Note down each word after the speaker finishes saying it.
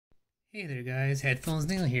Hey there guys, Headphones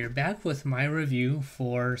Neil here, back with my review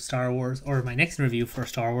for Star Wars, or my next review for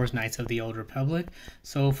Star Wars Knights of the Old Republic.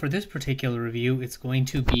 So for this particular review, it's going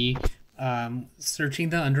to be searching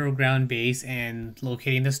the underground base and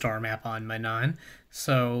locating the star map on Manaan.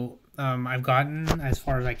 So I've gotten, as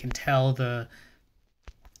far as I can tell, the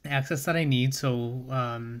access that I need,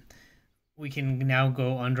 so we can now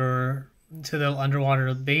go to the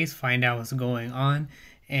underwater base, find out what's going on,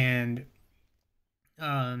 and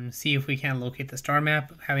see if we can locate the star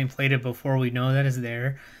map. Having played it before, we know that is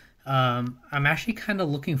there. I'm actually kind of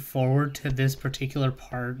looking forward to this particular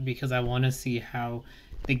part because I want to see how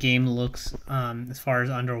the game looks as far as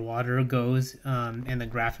underwater goes, and the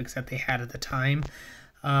graphics that they had at the time.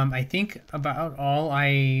 I think about all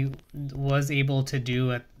I was able to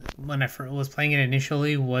do when I was playing it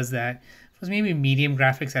initially was that it was maybe medium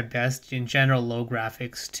graphics at best, in general low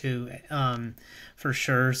graphics too, for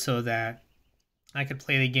sure, so that I could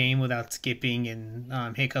play the game without skipping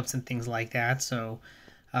and hiccups and things like that. So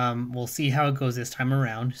we'll see how it goes this time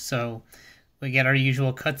around. So we get our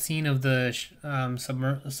usual cutscene of the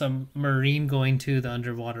submarine going to the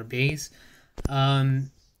underwater base.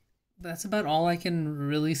 That's about all I can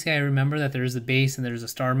really say. I remember that there's a base and there's a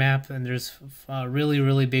star map and there's really,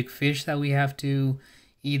 really big fish that we have to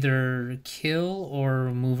either kill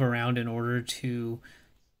or move around in order to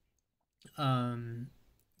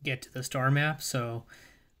get to the star map. So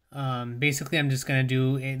basically I'm just going to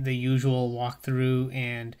do the usual walkthrough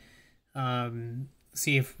and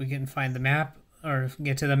see if we can find the map or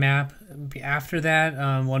get to the map. After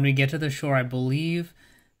that, when we get to the shore, I believe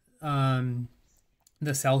the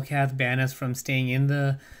Selkath ban us from staying in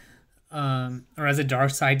the or as a dark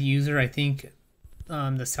side user, I think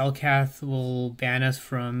the Selkath will ban us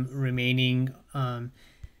from remaining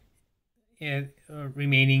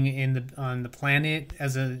remaining in the on the planet.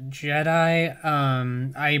 As a Jedi,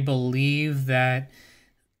 I believe that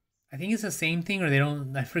I think it's the same thing, or they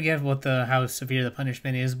don't. I forget what how severe the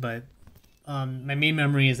punishment is, but my main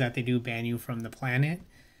memory is that they do ban you from the planet.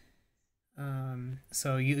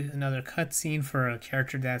 So another cutscene for a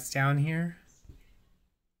character that's down here.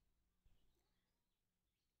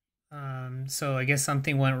 So I guess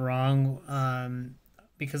something went wrong.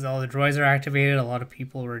 Because all the droids are activated, a lot of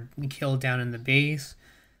people were killed down in the base.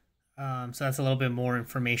 So that's a little bit more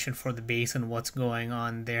information for the base and what's going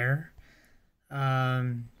on there.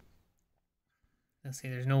 Let's see,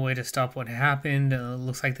 there's no way to stop what happened.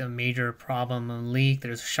 Looks like the major problem leak.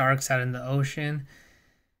 There's sharks out in the ocean.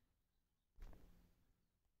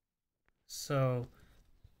 So,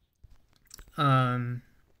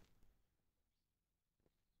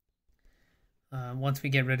 once we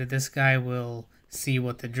get rid of this guy, we'll see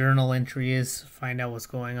what the journal entry is, find out what's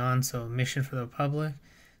going on. So, mission for the Republic.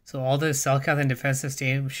 So, all the Selkath and defensive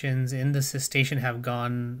stations in the station have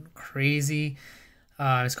gone crazy.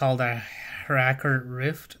 It's called a Hrakert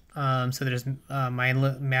Rift. So, there's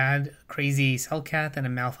mad, crazy Selkath and a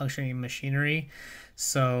malfunctioning machinery.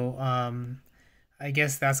 So, I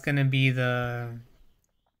guess that's going to be the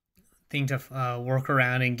thing to work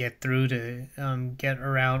around and get through to get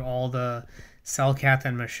around all the Selkath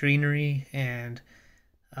and machinery and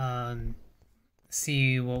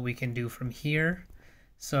see what we can do from here.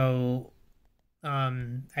 So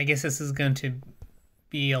I guess this is going to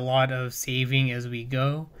be a lot of saving as we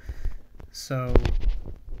go. So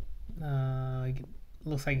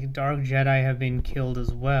looks like Dark Jedi have been killed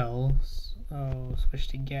as well. So switch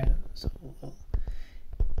to get. So we'll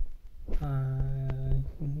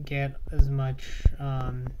get as much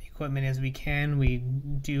equipment as we can. We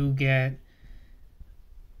do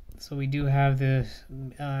have the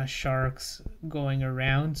sharks going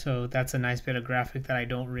around, so that's a nice bit of graphic that I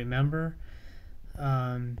don't remember.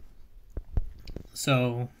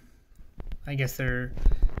 So I guess I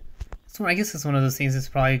guess it's one of those things. It's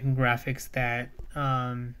probably graphics that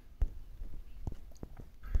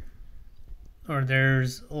or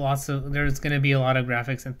there's going to be a lot of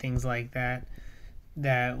graphics and things like that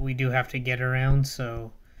that we do have to get around.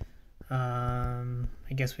 So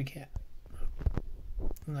I guess we can't.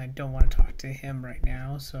 I don't want to talk to him right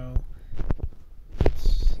now, so let's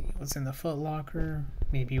see what's in the footlocker.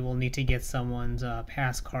 Maybe we'll need to get someone's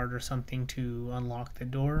pass card or something to unlock the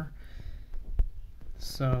door.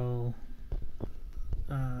 So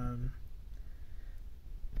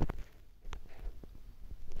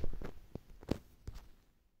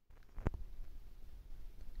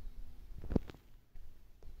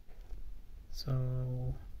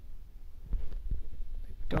So,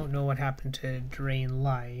 don't know what happened to drain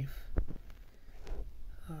life.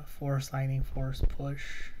 Force lightning, force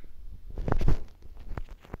push.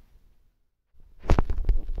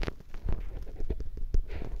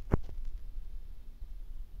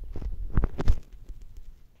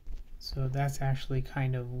 So that's actually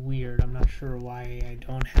kind of weird. I'm not sure why I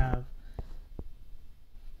don't have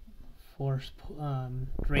force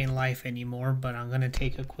drain life anymore, but I'm gonna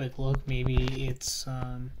take a quick look. Maybe it's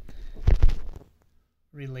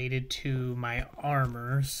related to my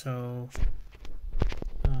armor. So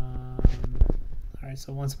alright,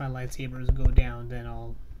 so once my lightsabers go down, then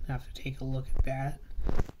I'll have to take a look at that.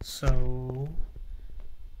 So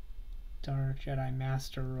Dark Jedi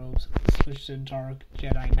Master Robe, so let's switch to Dark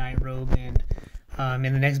Jedi Knight Robe, and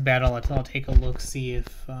in the next battle I'll take a look, see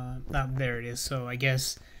if there it is. So I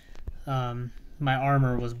guess my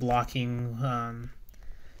armor was blocking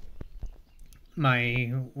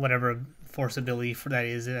my whatever force ability for that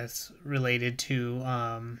is that's related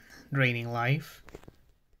to draining life.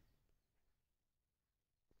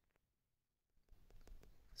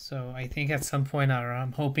 So I think at some point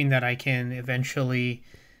I'm hoping that I can eventually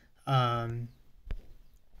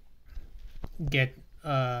get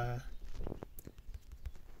that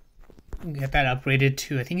upgraded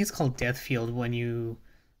to, I think it's called Death Field, when you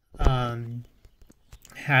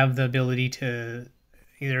have the ability to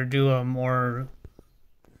either do a more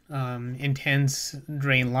intense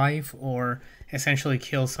drain life or essentially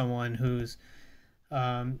kill someone who's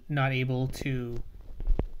not able to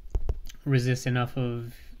resist enough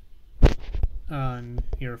of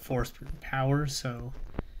your force power. So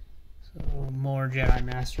more Jedi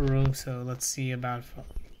Master Robe. So let's see about.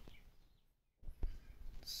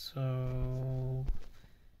 So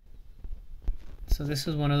this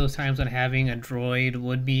is one of those times when having a droid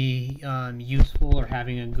would be useful, or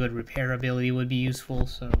having a good repair ability would be useful.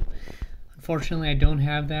 So unfortunately I don't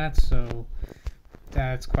have that, so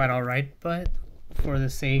that's quite alright. But for the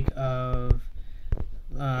sake of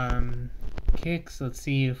kicks, let's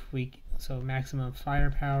see if we, so maximum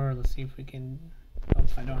firepower, let's see if we can, oh,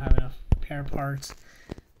 I don't have enough repair parts.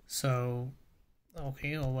 So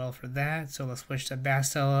okay, oh well for that. So let's switch to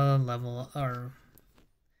Bastilla, level, or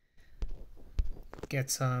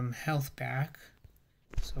get some health back.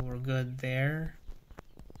 So we're good there.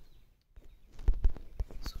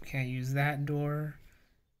 So can't use that door.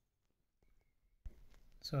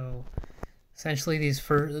 So essentially these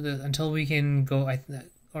until we can go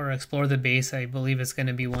or explore the base, I believe it's going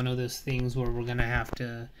to be one of those things where we're going to have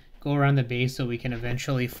to go around the base so we can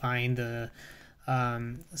eventually find the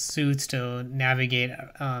suits to navigate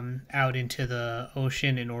out into the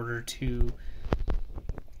ocean in order to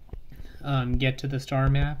get to the star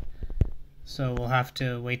map. So we'll have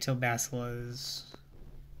to wait till Basila's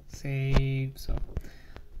saved. So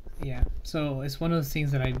yeah, so it's one of those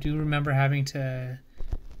things that I do remember having to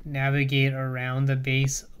navigate around the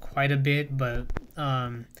base quite a bit, but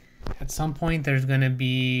at some point there's going to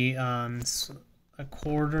be a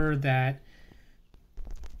corridor that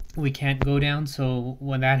we can't go down. So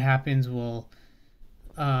when that happens, we'll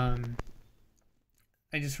I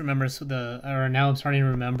just remember now I'm starting to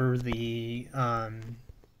remember the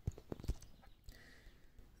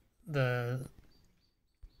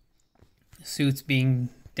suits being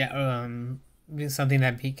something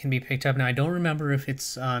that can be picked up. Now I don't remember if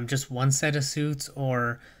it's just one set of suits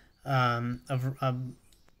or a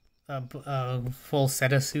full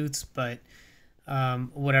set of suits, but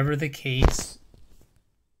whatever the case,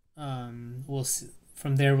 we'll see,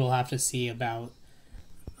 from there we'll have to see about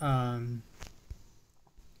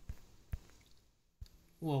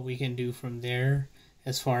what we can do from there,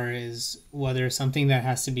 as far as whether it's something that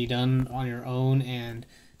has to be done on your own and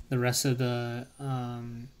the rest of the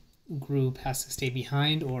group has to stay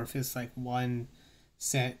behind, or if it's like one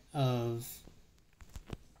set of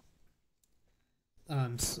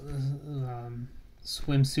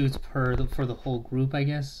swimsuits for the whole group, I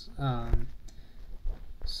guess.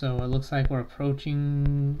 So it looks like we're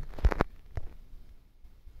approaching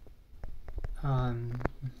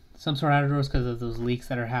some sort of outdoors because of those leaks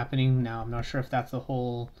that are happening. Now I'm not sure if that's the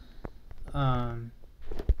whole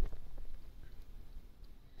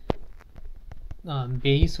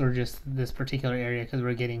base or just this particular area, because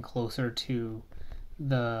we're getting closer to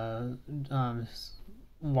the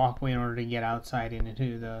walkway in order to get outside and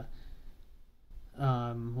into the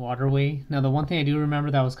waterway. Now the one thing I do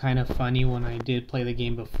remember that was kind of funny when I did play the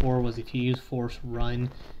game before was if you use force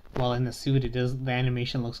run while in the suit, the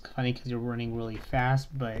animation looks funny because you're running really fast,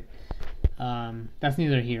 but that's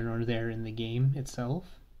neither here nor there in the game itself.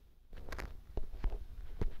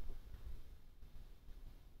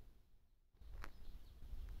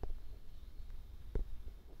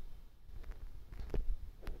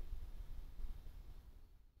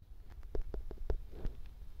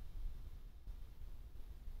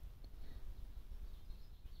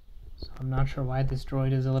 I'm not sure why this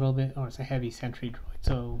droid is a little bit, oh, it's a heavy sentry droid,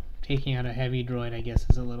 so taking out a heavy droid I guess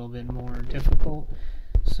is a little bit more difficult.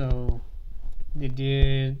 So they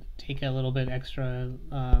did take a little bit extra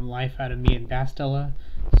life out of me and Bastila,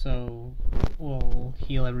 so we'll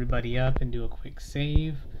heal everybody up and do a quick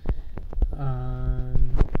save.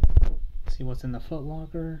 See what's in the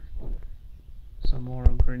footlocker. Some more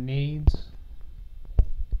grenades.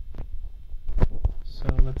 So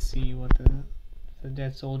let's see what the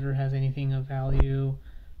dead soldier has anything of value.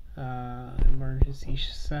 Emergency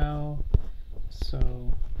cell.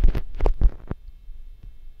 So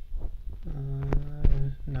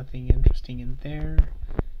nothing interesting in there.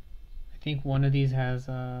 I think one of these has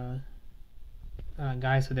a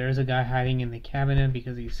guy, so there is a guy hiding in the cabinet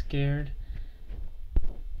because he's scared.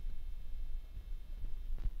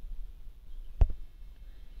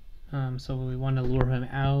 So we want to lure him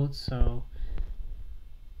out, so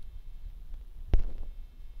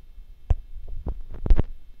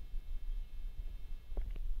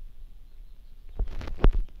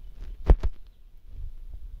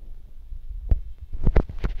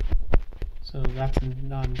got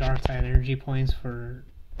some dark side energy points for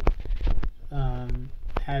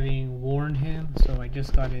having warned him. So I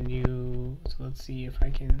just got a new, so let's see if I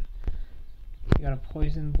can, I got a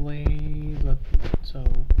poison blade. So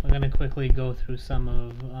I'm going to quickly go through some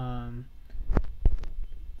of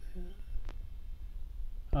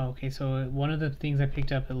okay, so one of the things I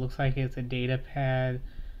picked up, it looks like it's a data pad.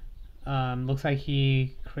 Looks like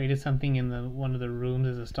he created something in one of the rooms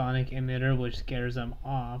as a sonic emitter, which scares them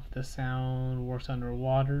off. The sound works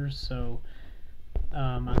underwater, so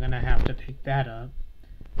I'm gonna have to pick that up.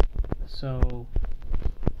 So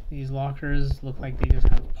these lockers look like they just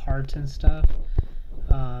have parts and stuff.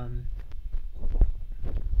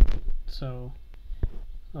 So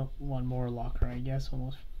one more locker, I guess.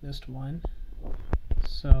 Almost missed one.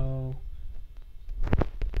 So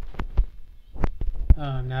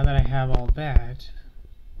now that I have all that,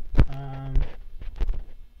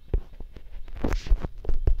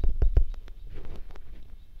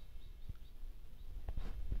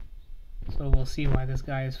 so we'll see why this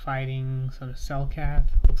guy is fighting sort of Cellcath.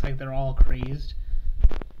 Looks like they're all crazed.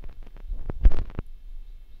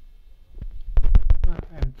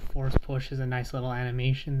 And force push is a nice little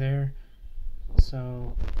animation there.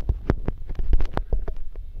 So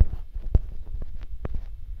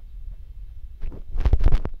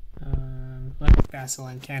Basil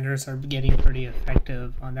and Candace are getting pretty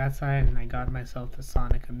effective on that side, and I got myself the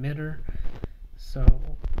sonic emitter. So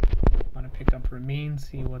I want to pick up remains,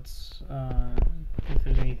 see what's if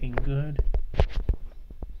there's anything good.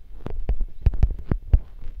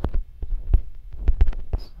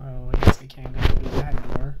 So I guess I can't go through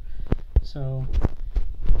that door. So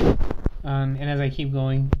and as I keep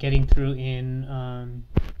getting through in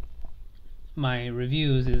my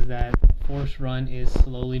reviews, is that Force Run is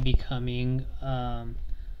slowly becoming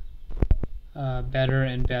better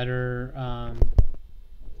and better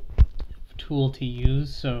tool to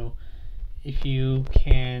use. So if you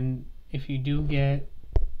do get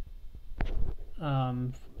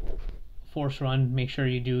Force Run, make sure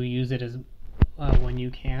you do use it as when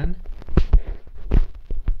you can.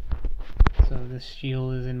 So this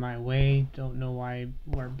shield is in my way. Don't know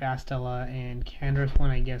where Bastila and Candace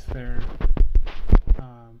went. I guess they're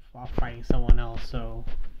off fighting someone else. So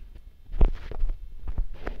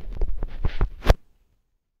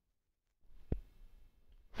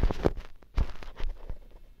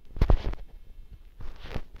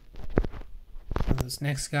this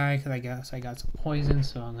next guy, because I guess I got some poison,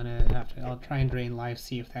 so I'll try and drain life,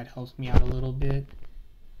 see if that helps me out a little bit.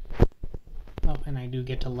 Oh, and I do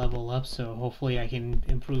get to level up, so hopefully I can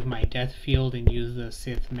improve my death field and use the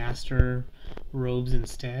Sith Master robes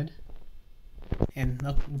instead. And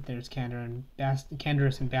oh, there's Candace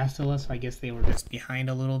and Bastila, so I guess they were just behind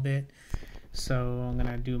a little bit. So I'm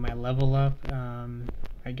gonna do my level up.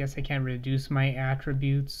 I guess I can't reduce my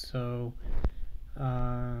attributes, so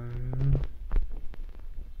I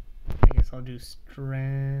guess I'll do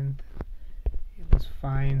strength. It was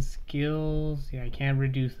fine. Skills, yeah, I can't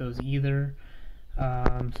reduce those either. So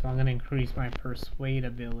I'm gonna increase my persuade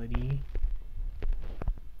ability.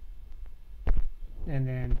 And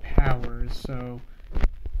then powers, so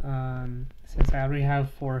since I already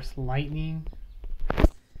have Force Lightning,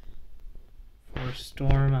 Force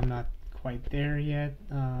Storm, I'm not quite there yet.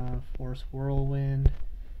 Force Whirlwind,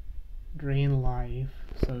 Drain Life,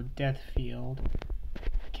 so Death Field,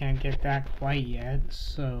 can't get that quite yet,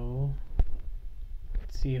 so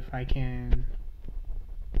let's see if I can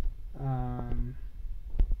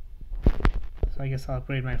so I guess I'll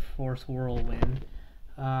upgrade my Force Whirlwind.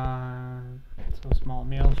 So small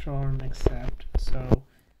maelstrom, except so.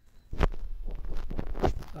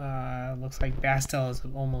 Looks like Bastel has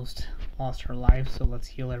almost lost her life, so let's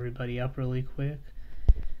heal everybody up really quick.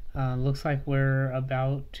 Looks like we're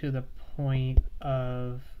about to the point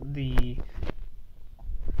of the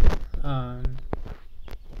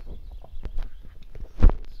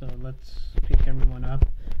so let's pick everyone up.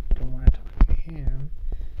 Don't want to talk to him.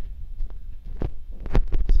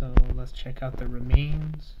 So let's check out the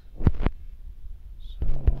remains. So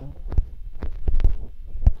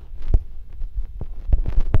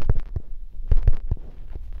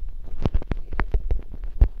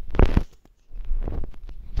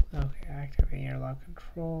okay, activate airlock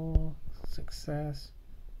control. Success.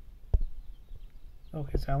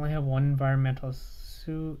 Okay, so I only have one environmental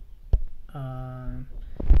suit.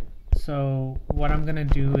 So what I'm gonna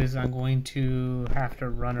do is I'm going to have to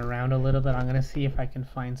run around a little bit. I'm gonna see if I can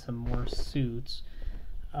find some more suits,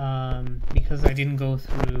 because I didn't go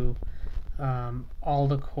through all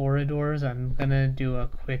the corridors. I'm gonna do a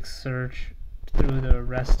quick search through the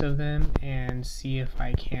rest of them and see if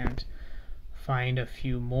I can't find a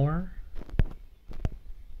few more.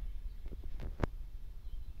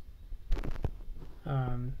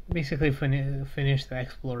 Basically finish the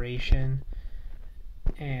exploration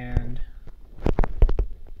and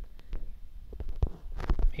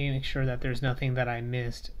make sure that there's nothing that I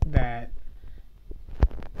missed that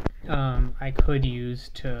I could use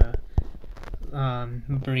to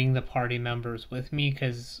bring the party members with me,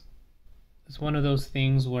 because it's one of those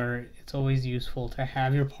things where it's always useful to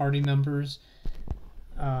have your party members.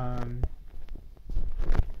 To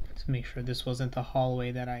make sure this wasn't the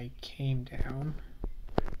hallway that I came down.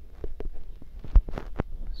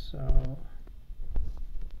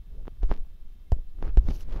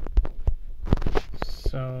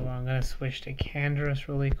 So I'm gonna switch to Candra's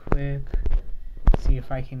really quick. See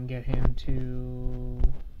if I can get him to.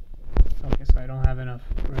 Okay, so I don't have enough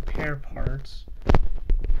repair parts.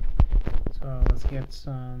 So let's get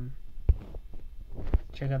some.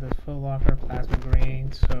 Check out this footlocker, plasma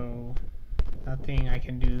grenade. So nothing I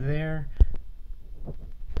can do there.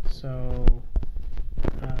 So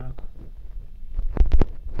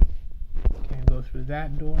can't go through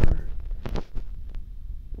that door.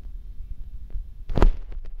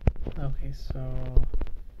 Okay, so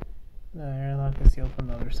the airlock is sealed from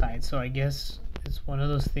the other side. So I guess it's one of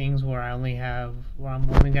those things where I'm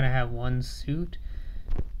only gonna have one suit.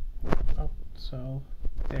 Oh, so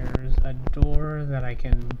there's a door that I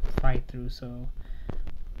can fight through. So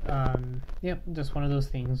yep, just one of those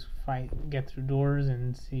things. Get through doors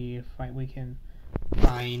and see if we can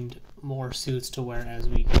find more suits to wear as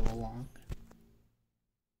we go along.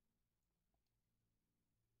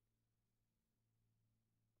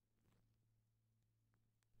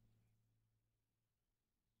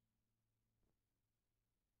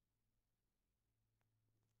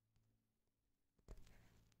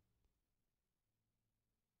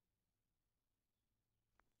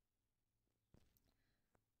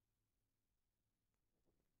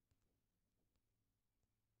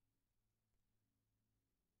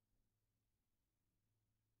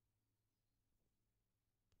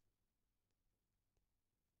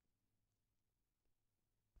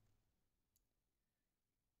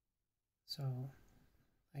 So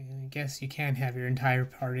I guess you can't have your entire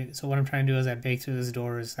party. So what I'm trying to do as I break through this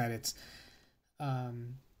door is that it's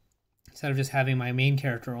instead of just having my main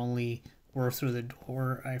character only work through the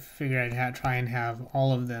door, I figured I'd try and have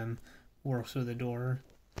all of them work through the door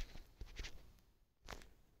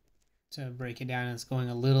to break it down. It's going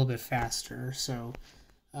a little bit faster. So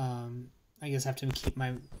I guess I have to keep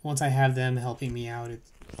once I have them helping me out, it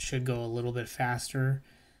should go a little bit faster.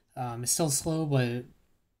 It's still slow, but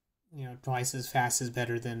twice as fast is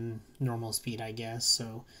better than normal speed, I guess.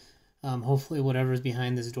 So hopefully whatever's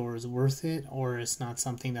behind this door is worth it, or it's not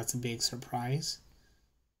something that's a big surprise.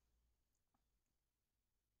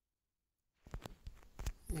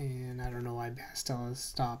 And I don't know why Bastel has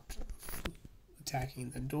stopped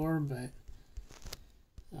attacking the door, but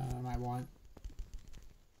I want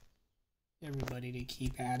everybody to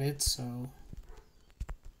keep at it, so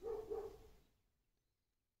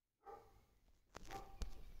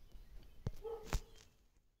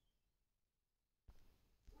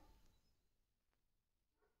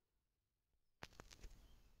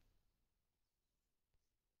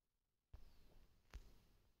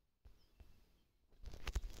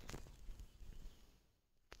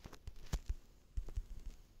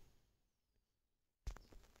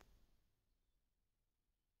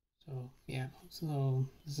yeah, so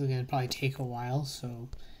this is going to probably take a while, so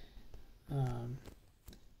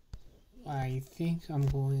I think I'm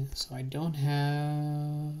going, so I don't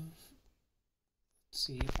have, let's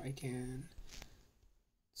see if I can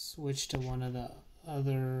switch to one of the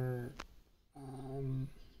other,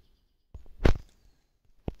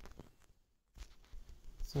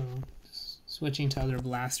 so switching to other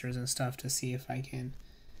blasters and stuff to see if I can,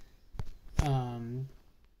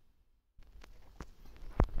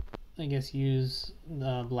 I guess use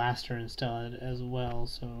the blaster instead as well.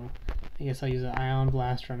 So I guess I'll use an ion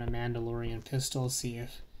blaster and a Mandalorian pistol, see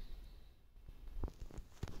if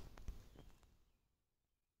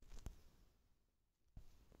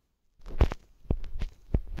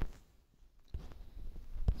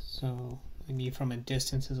so maybe from a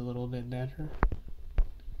distance is a little bit better.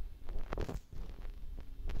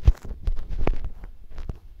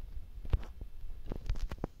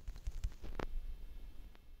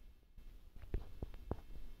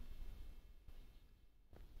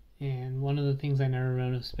 And one of the things I never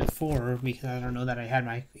noticed before, because I don't know that I had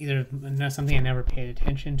my, either something I never paid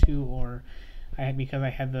attention to, or because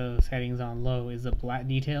I had the settings on low, is the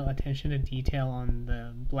attention to detail on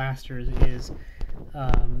the blasters is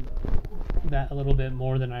that a little bit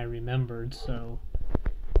more than I remembered. So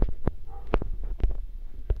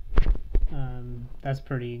that's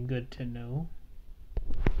pretty good to know.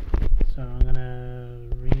 So I'm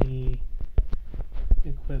gonna re-equip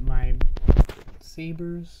my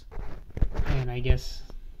sabers, and I guess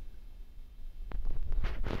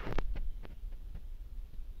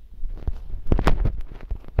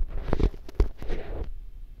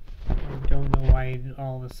I don't know why it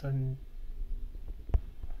all of a sudden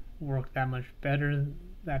worked that much better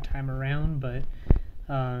that time around, but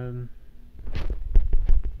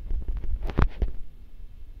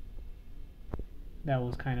that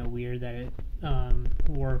was kind of weird that it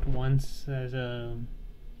worked once as a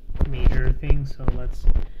major thing. So let's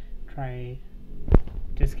try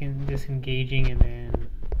disengaging and then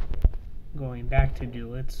going back to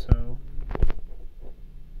do it. So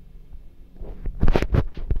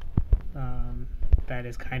that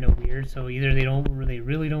is kind of weird. So either they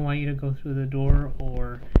really don't want you to go through the door,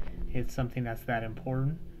 or it's something that's that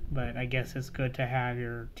important. But I guess it's good to have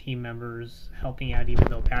your team members helping out, even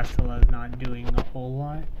though Bastila is not doing a whole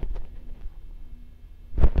lot.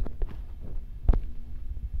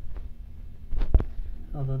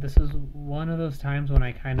 Although this is one of those times when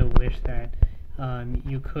I kind of wish that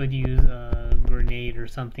you could use a grenade or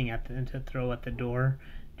something to throw at the door,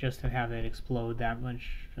 just to have it explode that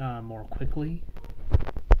much more quickly.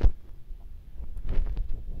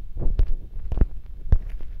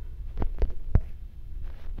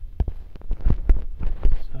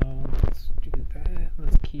 So let's do that.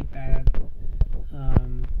 Let's keep at.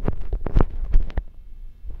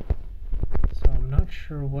 So I'm not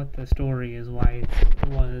sure what the story is, why it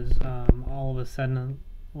was all of a sudden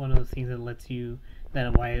one of those things that lets you,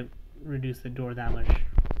 why it reduced the door that much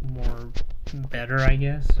more better, I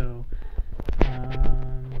guess. So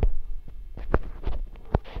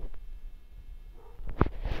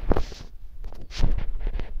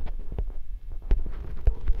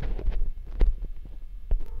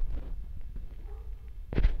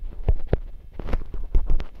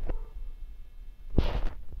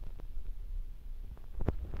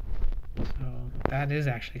that is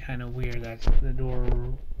actually kind of weird that the door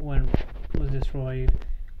was destroyed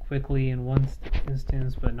quickly in one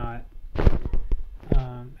instance, but not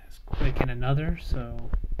as quick in another. So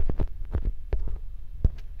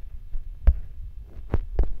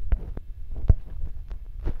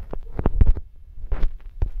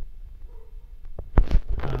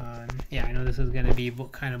yeah, I know this is going to be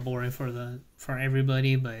kind of boring for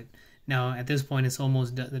everybody, but now at this point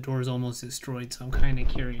the door is almost destroyed. So I'm kind of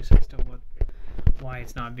curious as to why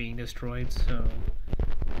it's not being destroyed. So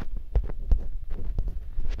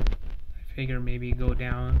I figure maybe go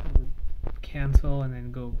down, cancel, and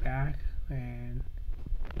then go back, and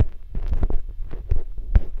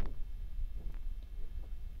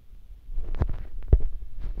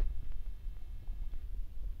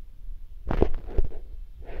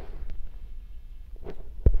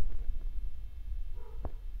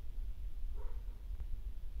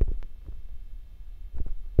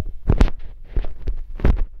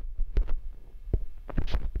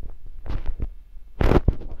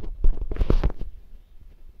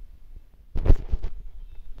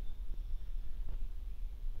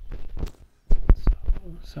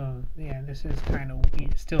so yeah, this is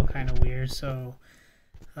still kind of weird. So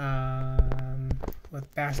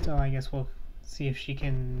with Bastel, I guess we'll see if she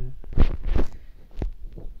can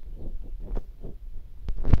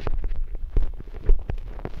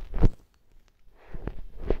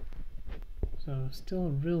so So still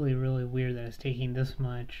really, really weird that it's taking this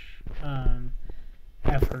much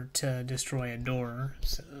effort to destroy a door,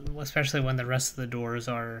 so, especially when the rest of the doors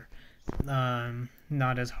are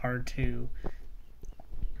not as hard to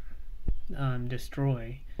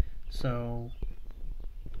destroy. So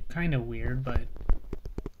kind of weird, but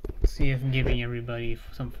see if giving everybody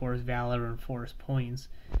some force valor and force points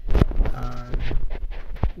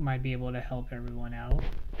might be able to help everyone out.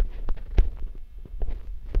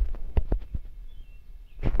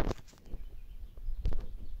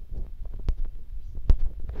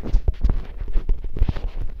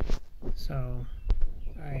 So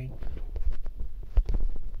I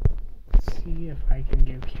see if I can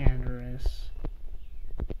give Canderous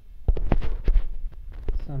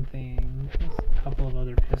something, a couple of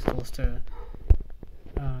other pistols to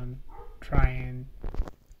try and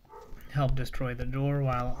help destroy the door,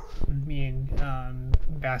 while me and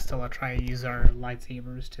Bastila try to use our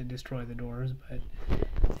lightsabers to destroy the doors, but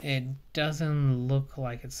it doesn't look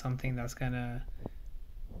like it's something that's gonna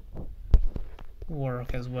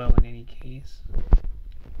work as well in any case.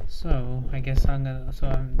 So I guess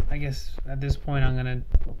I guess at this point I'm gonna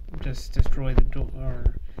just destroy the door or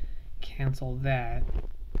cancel that.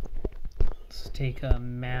 Let's take a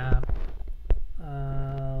map.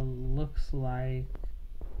 Looks like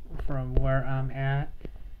from where I'm at,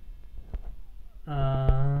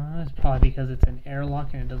 it's probably because it's an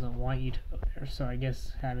airlock and it doesn't want you to go there, so I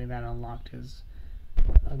guess having that unlocked is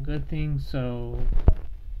a good thing. So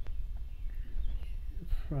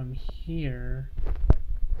from here,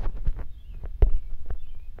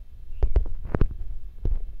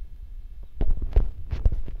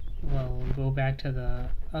 we'll go back to the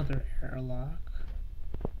other airlock.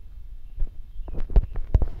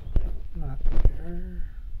 Not there.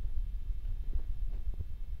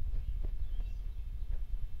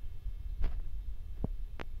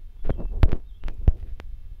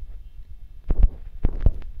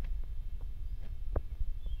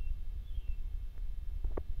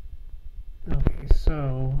 Okay,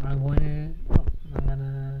 so I'm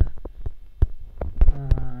gonna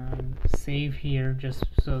save here just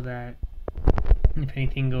so that if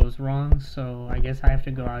anything goes wrong. So I guess I have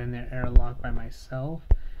to go out in the airlock by myself.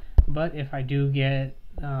 But if I do get,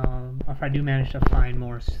 if I do manage to find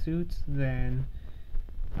more suits, then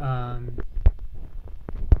I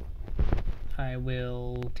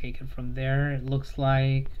will take it from there. It looks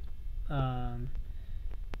like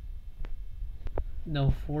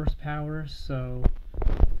no force power, so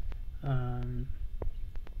I'm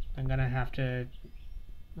gonna have to,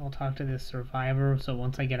 I'll talk to this survivor, so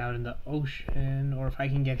once I get out in the ocean, or if I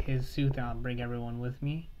can get his suit, then I'll bring everyone with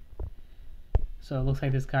me. So it looks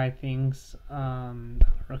like this guy thinks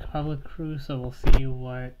Republic crew, so we'll see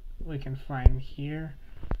what we can find here.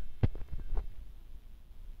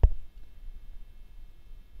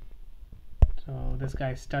 So this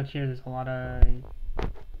guy's stuck here. There's a lot of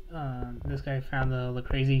this guy found the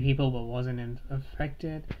crazy people but wasn't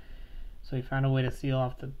affected, so he found a way to seal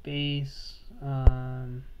off the base.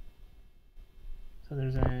 So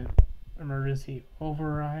there's an emergency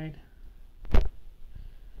override.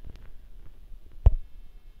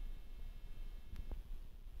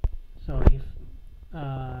 So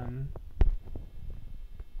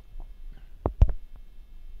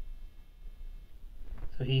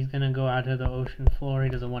he's gonna go out to the ocean floor. He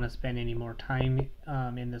doesn't want to spend any more time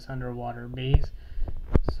in this underwater base.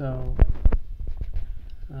 So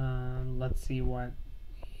let's see what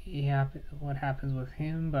happens with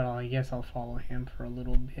him. But I guess I'll follow him for a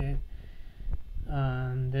little bit.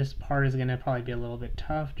 This part is gonna probably be a little bit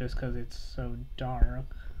tough just because it's so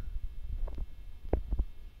dark.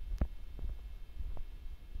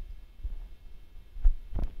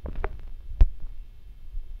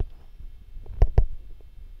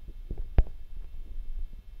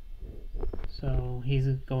 So he's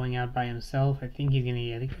going out by himself. I think he's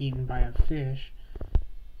gonna get eaten by a fish.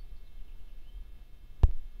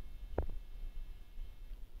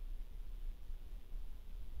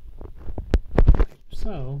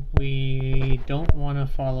 So we don't want to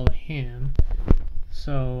follow him.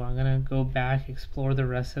 So I'm gonna go back, explore the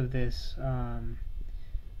rest of this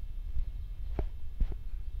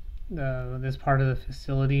this part of the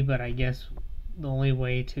facility, but I guess the only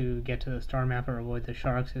way to get to the star map or avoid the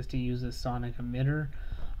sharks is to use the sonic emitter.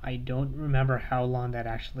 I don't remember how long that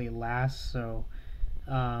actually lasts, so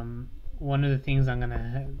one of the things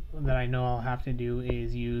that I know I'll have to do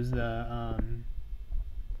is use the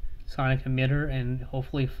sonic emitter and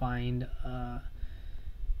hopefully find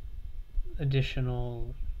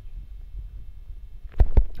additional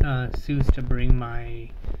suits to bring my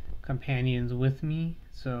companions with me.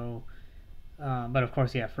 So But of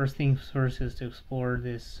course, yeah, first things first is to explore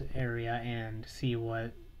this area and see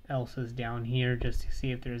what else is down here, just to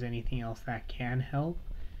see if there's anything else that can help.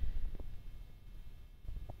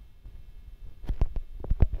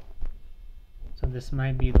 So this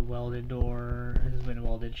might be the welded door. It has been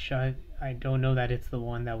welded shut. I don't know that it's the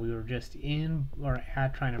one that we were just in or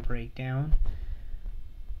at trying to break down.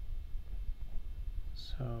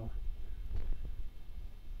 So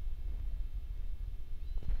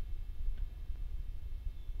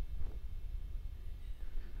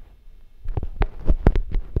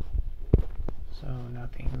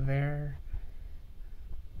nothing there.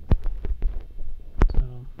 So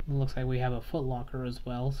it looks like we have a foot locker as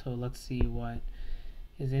well. So let's see what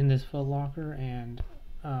is in this foot locker, and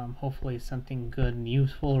hopefully something good and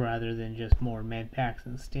useful rather than just more med packs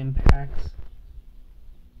and stim packs.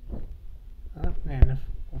 And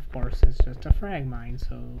of course it's just a frag mine,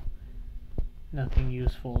 so nothing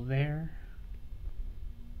useful there.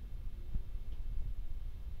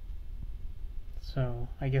 So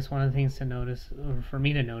I guess one of the things to notice, or for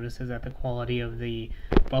me to notice, is that the quality of the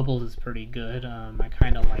bubbles is pretty good. I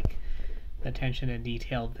kind of like the attention to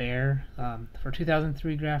detail there. For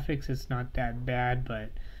 2003 graphics, it's not that bad, but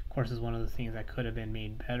of course it's one of the things that could have been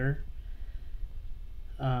made better.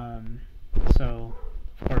 So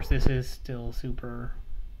of course this is still super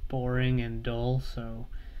boring and dull, so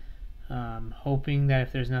hoping that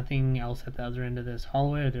if there's nothing else at the other end of this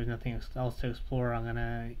hallway, or there's nothing else to explore, I'm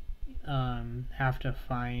gonna have to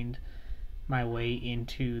find my way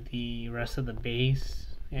into the rest of the base,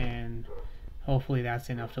 and hopefully that's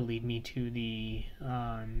enough to lead me to the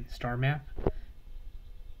star map.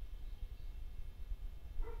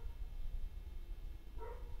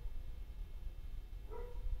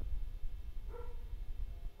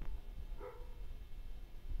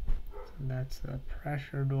 So that's the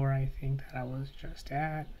pressure door, I think, that I was just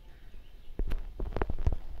at.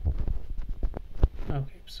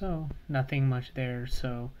 Okay, so nothing much there,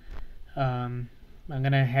 so I'm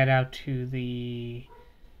gonna head out to the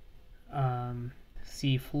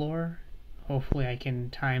sea floor. Hopefully I can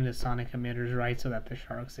time the sonic emitters right so that the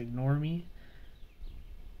sharks ignore me.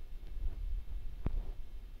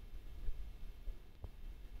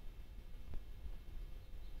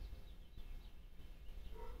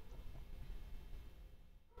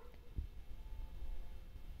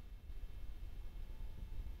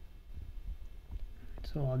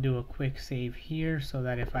 So I'll do a quick save here so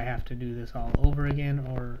that if I have to do this all over again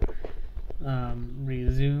or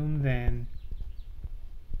resume, then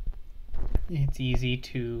it's easy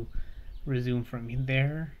to resume from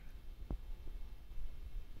there.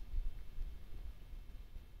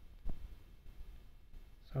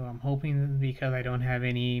 So I'm hoping, because I don't have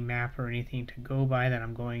any map or anything to go by, that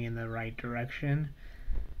I'm going in the right direction.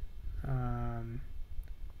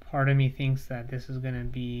 Part of me thinks that this is going to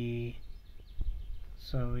be...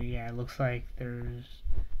 So yeah, it looks like there's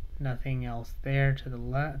nothing else there to the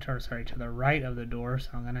left, or sorry, to the right of the door, so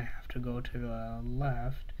I'm gonna have to go to the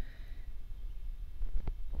left.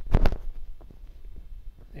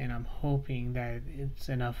 And I'm hoping that it's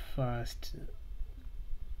enough or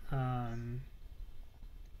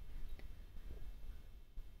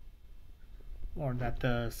that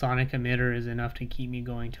the sonic emitter is enough to keep me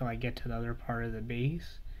going till I get to the other part of the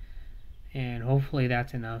base. And hopefully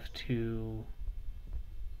that's enough to...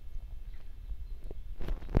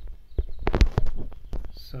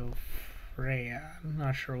 So Freya, I'm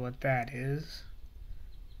not sure what that is.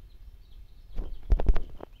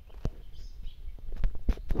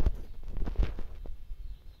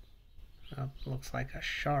 Oh, looks like a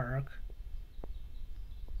shark.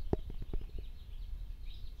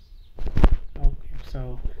 Okay,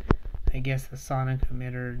 so I guess the sonic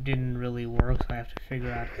emitter didn't really work, so I have to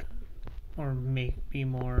figure out or be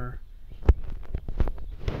more...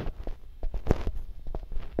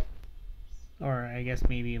 Or I guess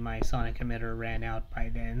maybe my sonic emitter ran out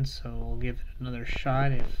by then, so we'll give it another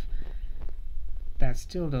shot. If that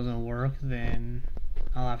still doesn't work, then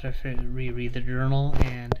I'll have to reread the journal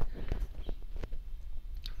and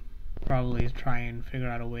probably try and figure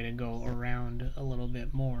out a way to go around a little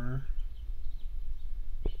bit more.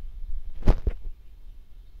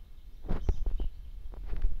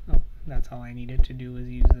 Oh, that's all I needed to do was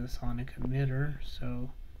use the sonic emitter,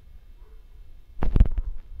 so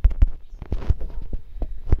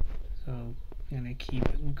I'm gonna keep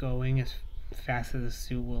going as fast as the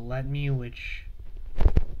suit will let me, which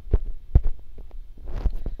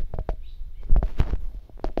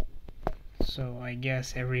so I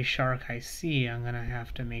guess every shark I see, I'm gonna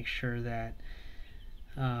have to make sure that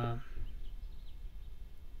I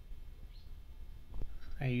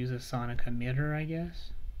use a sonic emitter, I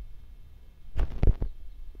guess.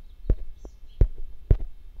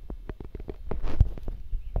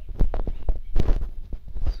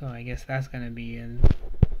 So I guess that's going to be in.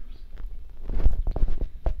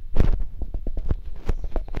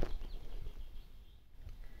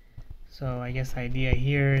 So I guess the idea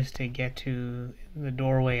here is to get to the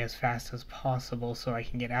doorway as fast as possible so I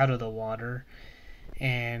can get out of the water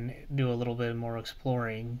and do a little bit more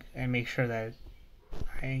exploring and make sure that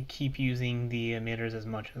I keep using the emitters as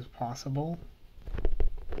much as possible.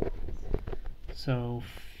 So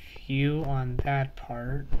few on that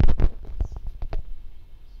part.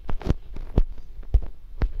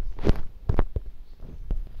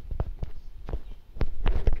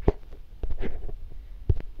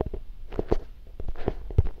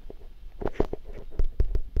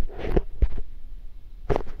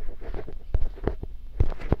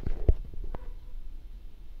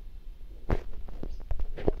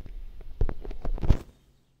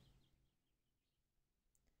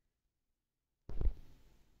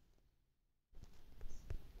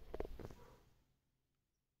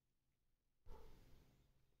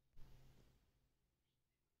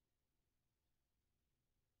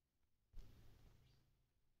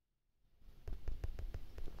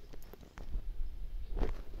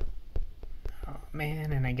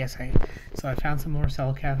 Man, and I guess I found some more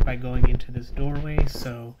cell cath by going into this doorway.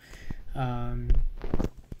 So I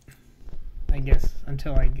guess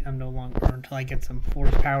until I get some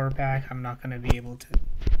force power back, I'm not going to be able to.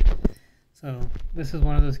 So this is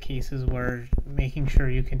one of those cases where making sure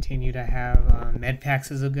you continue to have med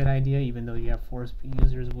packs is a good idea, even though you have force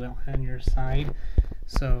users on your side.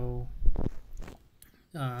 So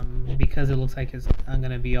because it looks like I'm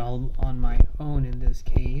going to be all on my own in this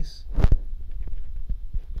case.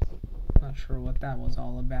 Not sure what that was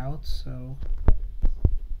all about, so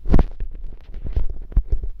not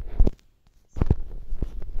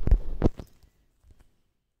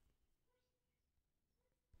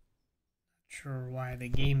sure why the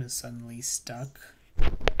game is suddenly stuck.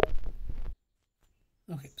 Okay,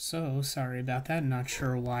 so sorry about that. Not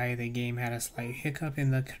sure why the game had a slight hiccup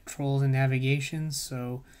in the controls and navigation,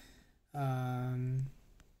 so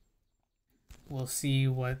we'll see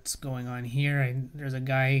what's going on here. There's a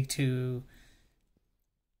guy to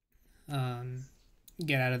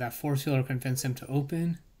get out of that force field or convince him to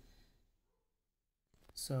open.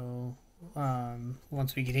 So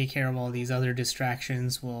once we take care of all these other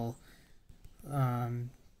distractions, we'll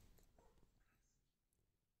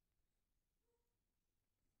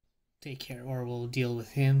take care, or we'll deal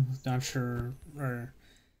with him. Not sure, or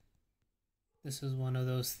this is one of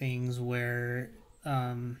those things where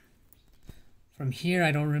from here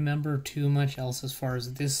I don't remember too much else as far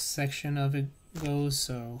as this section of it goes,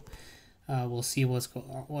 so we'll see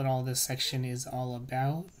what all this section is all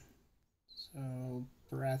about. So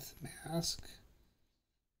breath mask.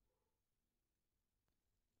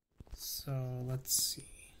 So let's see.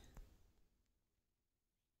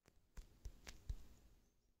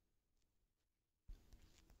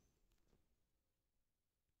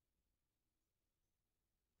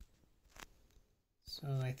 So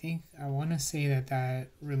I think I want to say that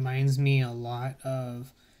reminds me a lot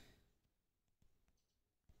of.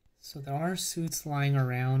 So there are suits lying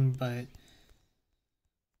around, but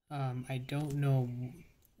I don't know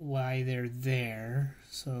why they're there.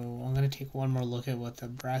 So I'm going to take one more look at what the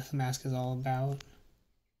breath mask is all about.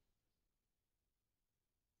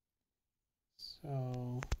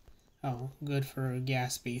 So, good for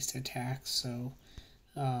gas-based attacks. So,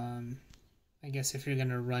 I guess if you're going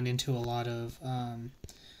to run into a lot of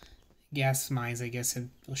gas mines, I guess it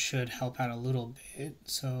should help out a little bit.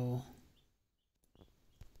 So,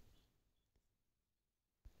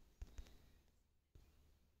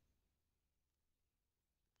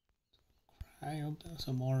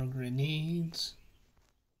 some more grenades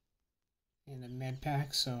and a med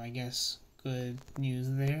pack. So I guess good news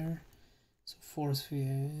there. So force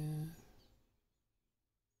field.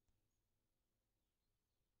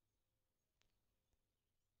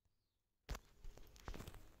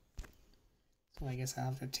 So I guess I'll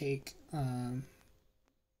have to take so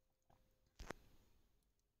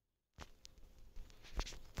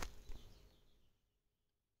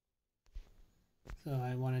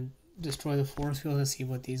I want to destroy the force field to see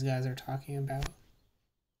what these guys are talking about.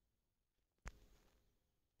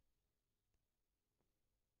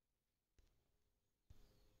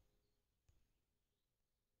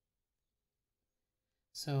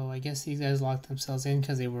 So I guess these guys locked themselves in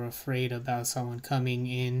because they were afraid about someone coming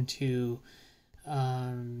into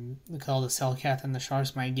call the Cellcath and the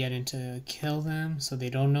sharks might get in to kill them. So they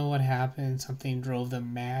don't know what happened. Something drove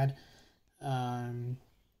them mad.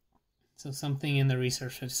 So something in the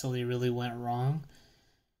research facility really went wrong.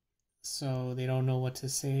 So they don't know what to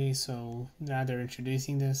say. So now they're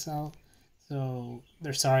introducing themselves. So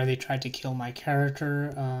they're sorry they tried to kill my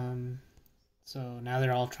character. So now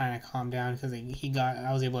they're all trying to calm down because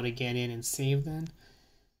I was able to get in and save them.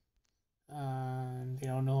 They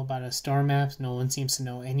don't know about a star map. No one seems to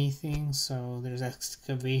know anything. So there's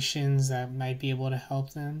excavations that might be able to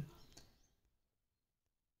help them.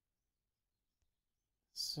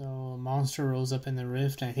 So a monster rose up in the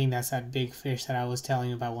rift. I think that's that big fish that I was telling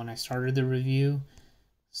you about when I started the review.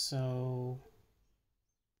 So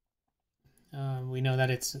we know that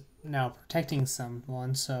it's now protecting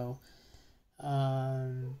someone. So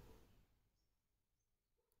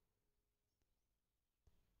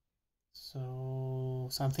so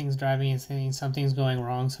something's driving and saying something's going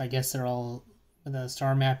wrong. So I guess the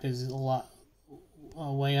star map is a lot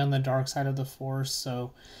way on the dark side of the force.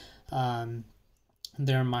 So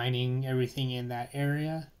they're mining everything in that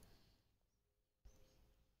area.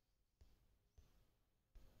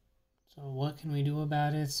 So what can we do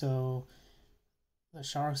about it? So the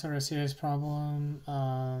sharks are a serious problem.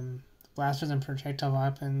 Blasters and projectile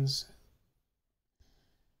weapons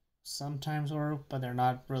sometimes work, but they're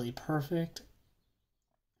not really perfect.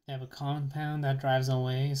 They have a compound that drives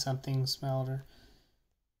away something smelled or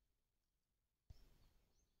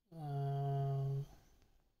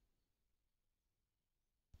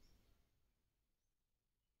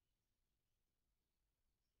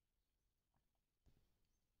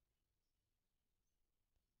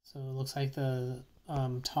so it looks like the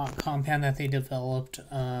top compound that they developed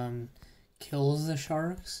kills the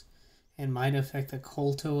sharks and might affect the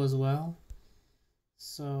Kolto as well.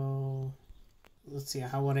 So let's see,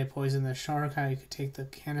 how would I poison the shark? How you could take the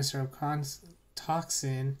canister of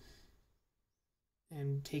toxin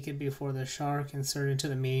and take it before the shark, insert it into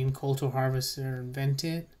the main Kolto harvester, and vent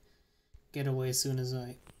it. Get away as soon as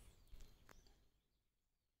I.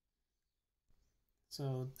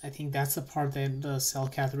 So I think that's the part that the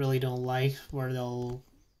Cellcath really don't like, where they'll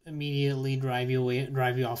immediately drive you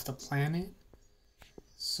off the planet.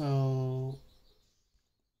 So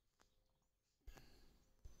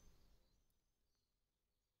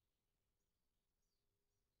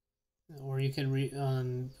or you can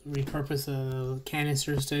repurpose the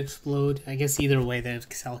canisters to explode. I guess either way, the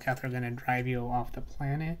Cellcath are going to drive you off the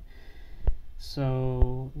planet.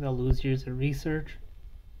 So they'll lose years of research.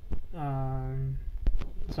 So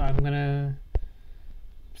I'm going to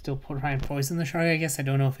still try and poison the shark, I guess. I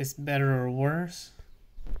don't know if it's better or worse.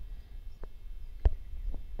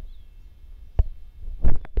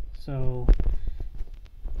 So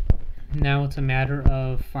now it's a matter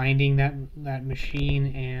of finding that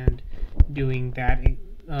machine and doing that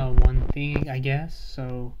one thing, I guess.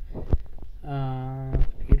 So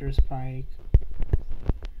computer spike.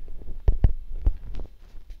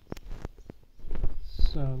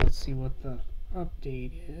 So let's see what the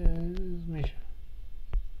update is.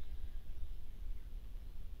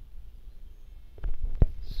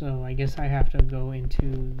 So I guess I have to go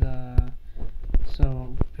into the.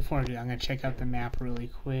 So before I do, I'm gonna check out the map really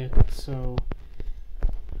quick. So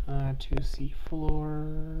to see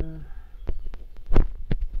floor.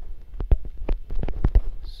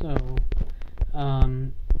 So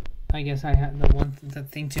I guess I have the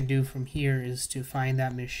thing to do from here is to find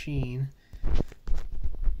that machine.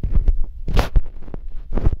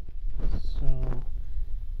 So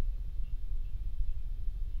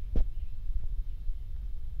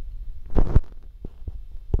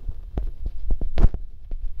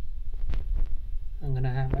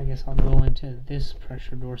I guess I'll go into this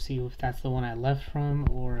pressure door, see if that's the one I left from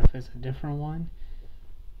or if it's a different one.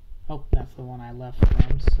 Oh, that's the one I left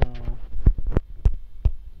from,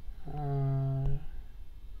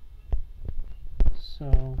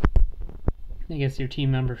 so I guess your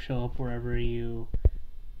team members show up wherever you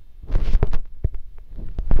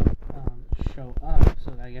show up,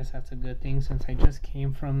 so I guess that's a good thing since I just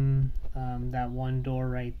came from that one door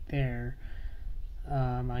right there.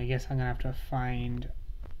 I guess I'm gonna have to find,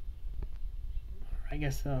 I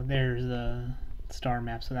guess there's the star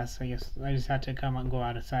map, so that's, I guess I just have to come and go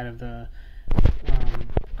outside of the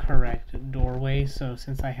correct doorway. So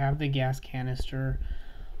since I have the gas canister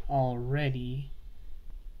already,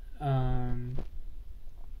 I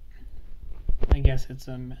guess it's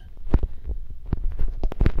a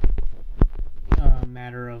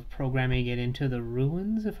matter of programming it into the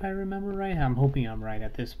ruins, if I remember right. I'm hoping I'm right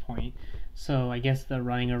at this point. So I guess the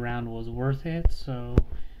running around was worth it. So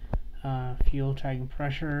fuel tank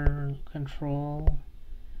pressure control.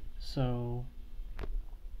 So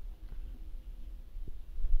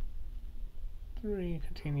 3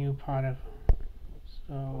 continue pod of,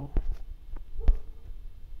 so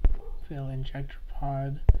fill injector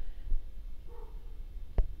pod.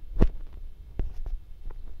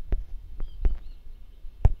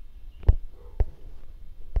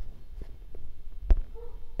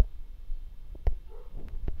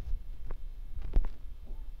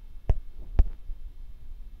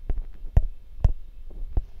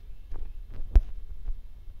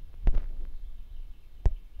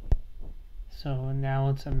 So now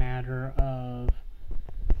it's a matter of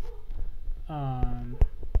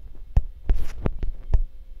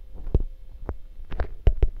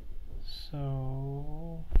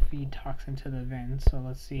so feed toxin to the vent. So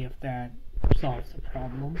let's see if that solves the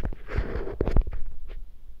problem.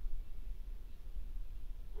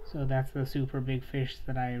 So that's the super big fish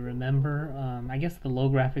that I remember. I guess the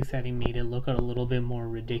low graphics setting made it look a little bit more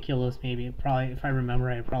ridiculous. Maybe it probably, if I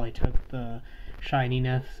remember, I probably took the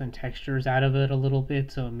shininess and textures out of it a little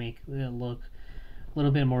bit, so it make it look a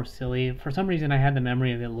little bit more silly. For some reason, I had the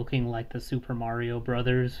memory of it looking like the Super Mario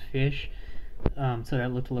Brothers fish, so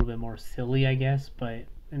that looked a little bit more silly, I guess. But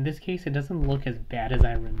in this case, it doesn't look as bad as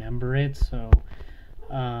I remember it. So.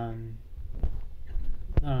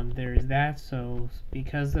 There's that. So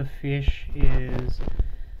because the fish is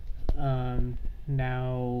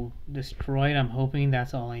now destroyed, I'm hoping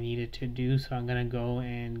that's all I needed to do. So I'm gonna go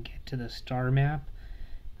and get to the star map.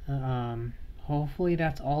 Hopefully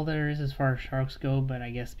that's all there is as far as sharks go, but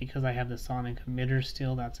I guess because I have the sonic emitter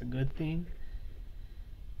still, that's a good thing.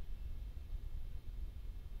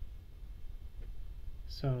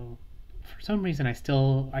 So for some reason I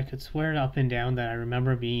could swear up and down that I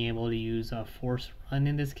remember being able to use a force run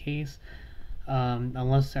in this case,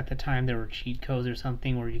 unless at the time there were cheat codes or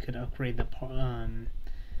something where you could upgrade the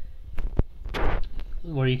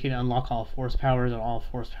where you could unlock all force powers or all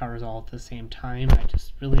force powers all at the same time. I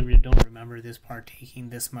just really don't remember this part taking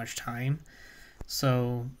this much time.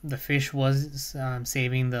 So the fish was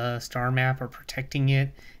saving the star map or protecting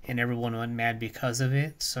it, and everyone went mad because of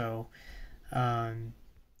it. So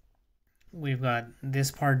we've got this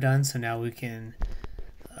part done, so now we can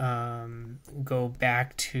go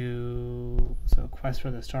back to quest for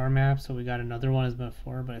the star map. So we got another one as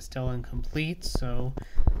before, but it's still incomplete. So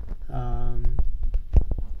now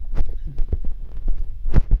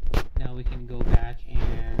we can go back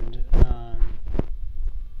and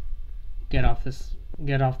get off this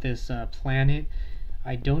planet.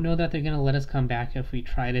 I don't know that they're gonna let us come back if we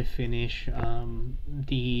try to finish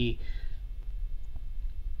the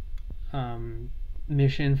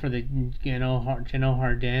mission for the Geno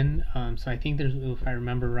Harden. So I think there's, if I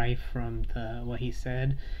remember right from what he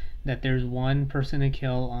said, that there's one person to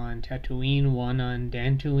kill on Tatooine, one on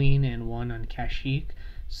Dantooine, and one on Kashyyyk.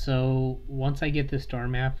 So once I get the star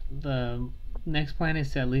map, the next plan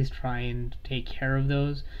is to at least try and take care of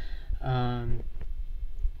those.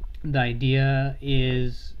 The idea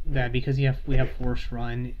is that because we have force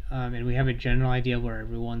run, and we have a general idea where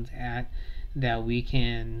everyone's at, that we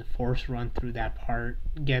can force run through that part,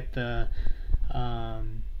 get the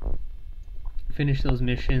finish those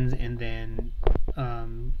missions, and then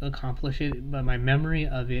accomplish it. But my memory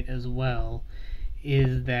of it as well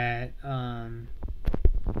is that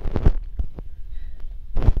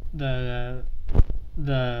the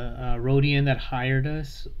Rhodian that hired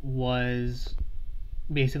us was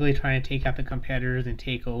basically trying to take out the competitors and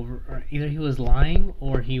take over, or either he was lying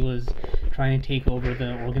or he was trying to take over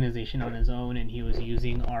the organization on his own, and he was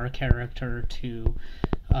using our character to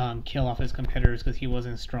kill off his competitors because he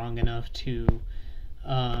wasn't strong enough to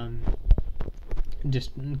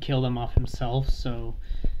just kill them off himself. So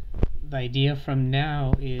the idea from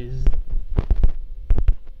now is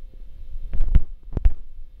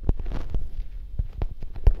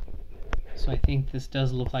so I think this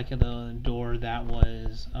does look like the door that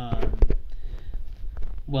was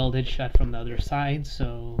welded shut from the other side.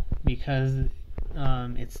 So because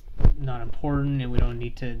it's not important and we don't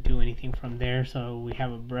need to do anything from there, so we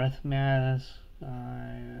have a breath mask,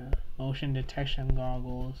 motion detection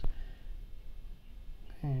goggles,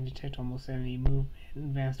 and detect almost any movement,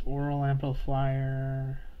 advanced oral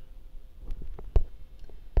amplifier,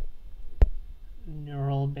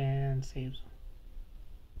 neural band saves.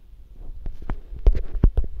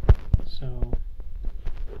 So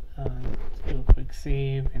let's do a quick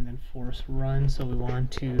save and then force run. So we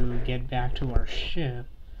want to get back to our ship.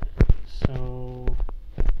 So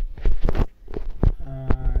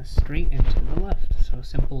straight and to the left. So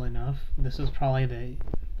simple enough. This is probably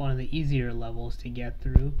one of the easier levels to get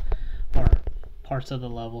through, or parts of the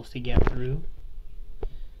levels to get through.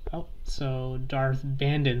 Oh, so Darth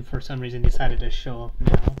Bandon for some reason decided to show up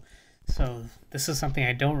now. So this is something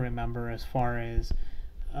I don't remember as far as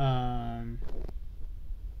I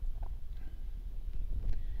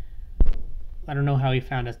don't know how he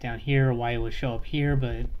found us down here or why it would show up here,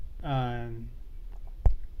 but I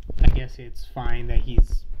guess it's fine that he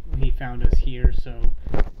found us here. So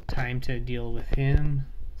time to deal with him.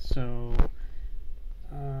 So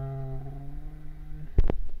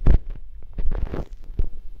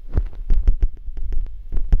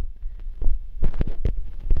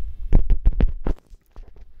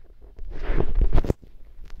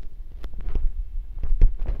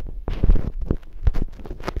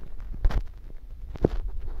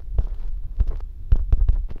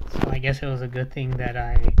guess it was a good thing that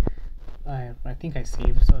I think I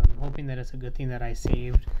saved, so I'm hoping that it's a good thing that I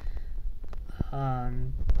saved.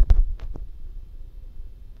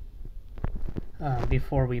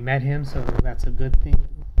 Before we met him, so that's a good thing.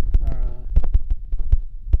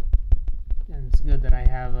 And it's good that I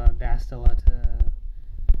have Bastila to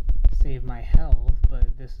save my health,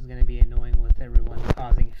 but this is going to be annoying with everyone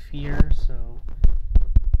causing fear, so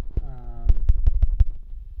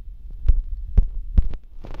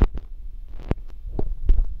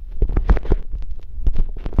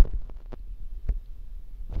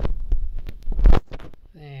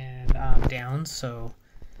and I'm down, so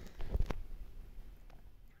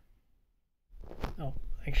oh,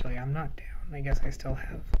 actually I'm not down. I guess I still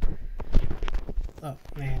have. Oh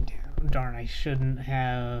man, darn, I shouldn't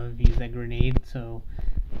have used that grenade, so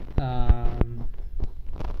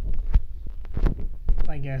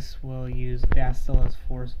I guess we'll use Bastila's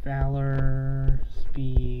Force Valor,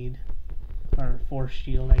 Speed, or Force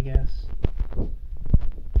Shield, I guess.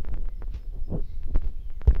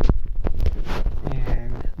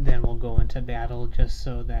 And then we'll go into battle just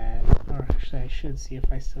so that, or actually I should see if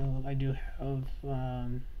I do have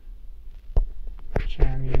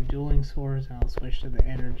Channeling Dueling Swords, and I'll switch to the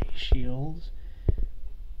Energy Shields.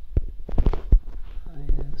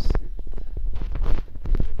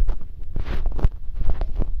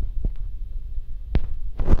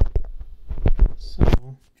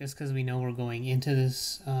 So, just because we know we're going into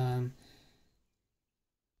this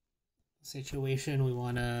situation, we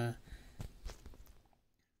want to...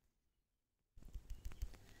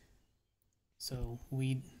 So,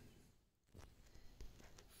 we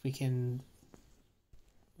can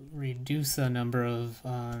reduce the number of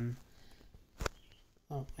oh,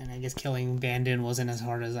 and I guess killing Bandon wasn't as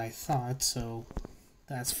hard as I thought, so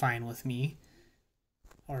that's fine with me.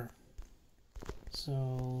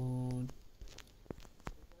 So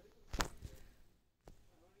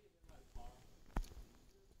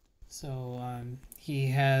he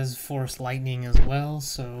has Force Lightning as well,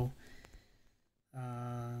 so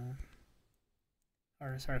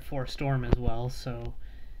Force Storm as well, so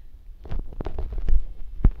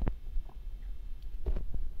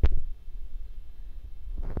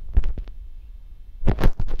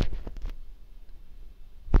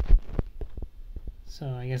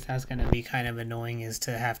I guess that's going to be kind of annoying, is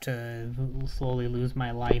to have to slowly lose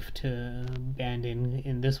my life to Bandon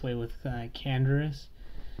in this way with Canderous.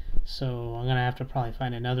 So I'm going to have to probably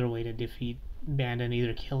find another way to defeat Bandon,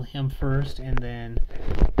 either kill him first and then...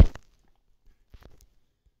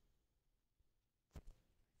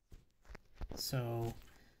 So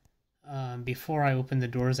before I open the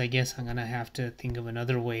doors, I guess I'm going to have to think of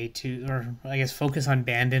another way to, or I guess focus on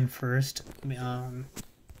Bandon first.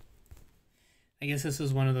 I guess this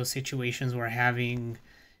is one of those situations where having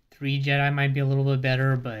 3 Jedi might be a little bit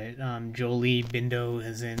better, but Jolee Bindo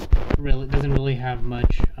doesn't really have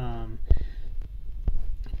much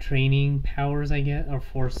training powers, I guess, or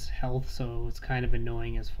force health, so it's kind of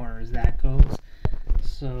annoying as far as that goes.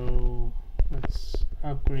 So let's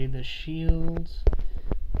upgrade the shields.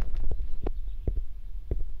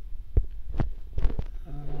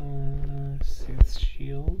 Sith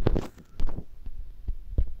shield.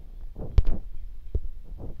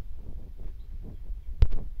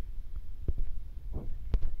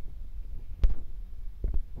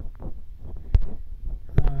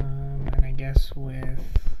 And I guess with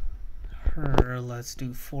her, let's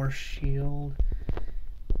do Force Shield,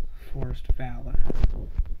 Forced Valor.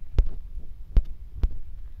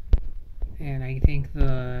 And I think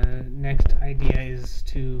the next idea is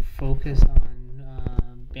to focus on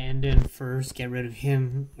Bandon first, get rid of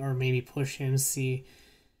him, or maybe push him, see.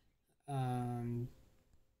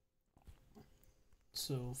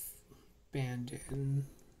 So, Bandon,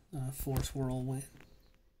 Force Whirlwind.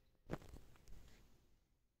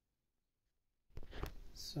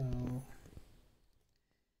 So,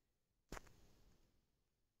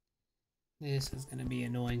 this is going to be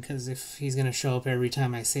annoying, because if he's going to show up every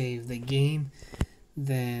time I save the game,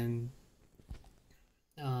 then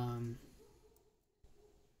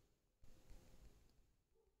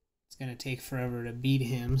it's going to take forever to beat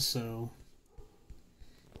him, so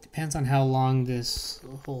it depends on how long this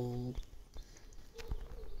whole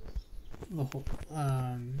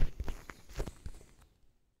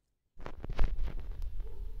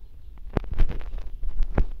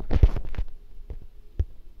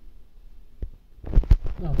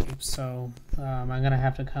okay, so I'm gonna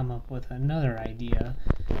have to come up with another idea.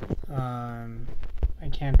 I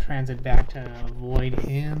can't transit back to avoid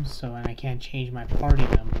him, and I can't change my party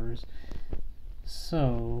members.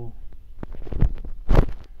 So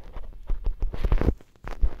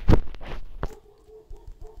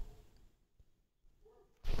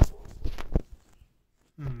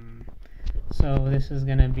this is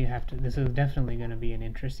gonna be this is definitely gonna be an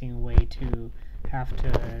interesting way to have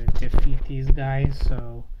to defeat these guys.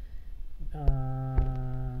 So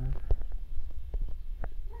let's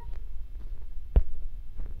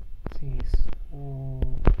see.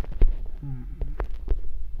 So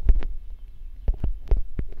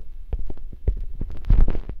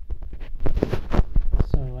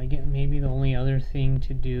so I get maybe the only other thing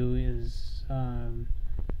to do is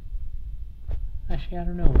actually I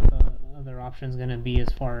don't know what the other option is gonna be as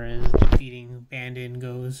far as defeating Bandon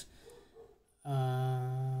goes.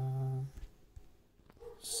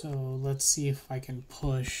 So let's see if I can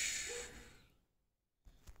push.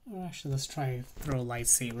 Or actually, let's try throw a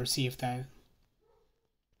lightsaber. See if that.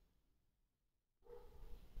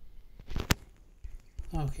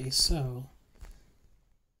 Okay, so.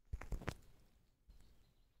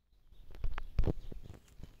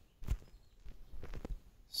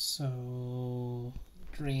 So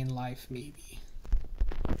drain life maybe.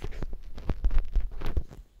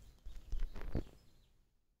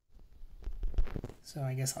 So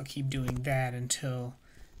I guess I'll keep doing that until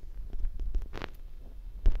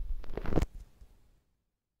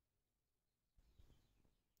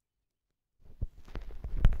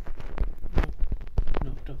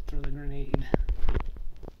no, don't throw the grenade.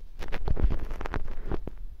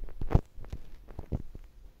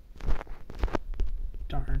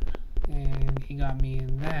 Darn. And he got me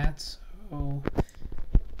in that, so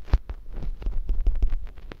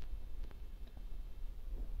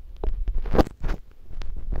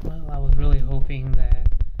well, I was really hoping that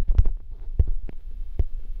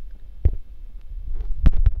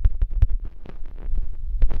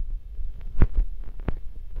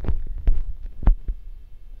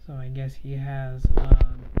so I guess he has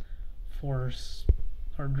force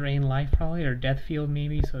or drain life probably, or death field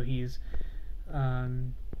maybe, so he's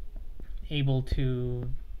able to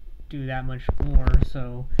do that much more.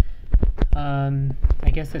 So I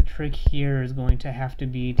guess the trick here is going to have to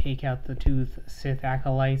be take out the two Sith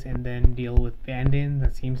acolytes and then deal with Bandon.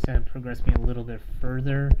 That seems to progress me a little bit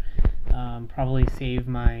further. Probably save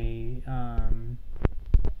my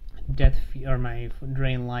death or my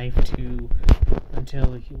drain life to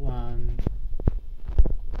until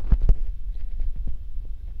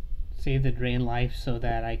save the drain life so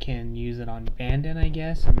that I can use it on Bandon, I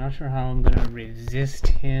guess. I'm not sure how I'm gonna resist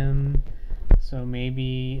him, so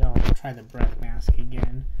maybe I'll try the breath mask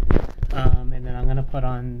again. And then I'm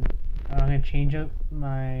gonna change up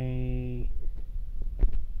my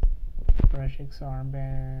Breshik's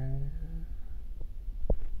armband.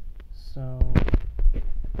 So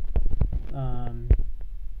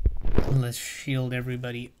let's shield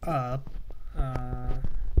everybody up.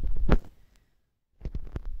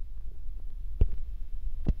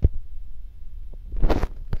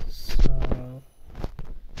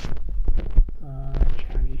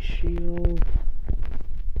 Johnny shield.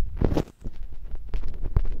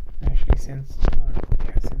 Actually, since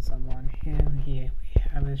I'm on him, we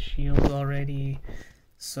have his shield already.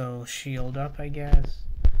 So shield up, I guess.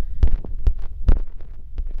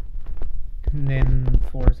 And then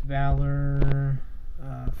Force Valor,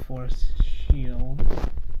 Force Shield.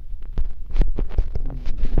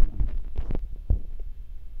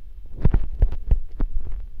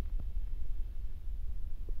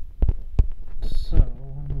 So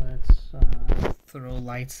let's throw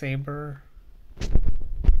lightsaber.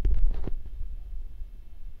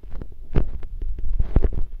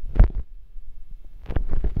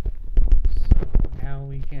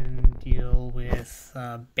 Deal with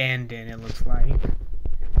Bandon, it looks like.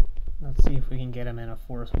 Let's see if we can get him in a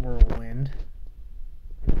Force Whirlwind.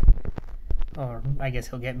 Or I guess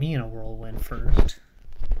he'll get me in a Whirlwind first.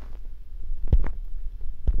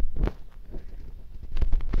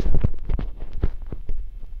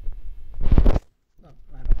 Oh,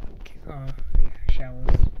 I don't know. Okay. Oh, yeah,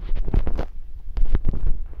 shallows.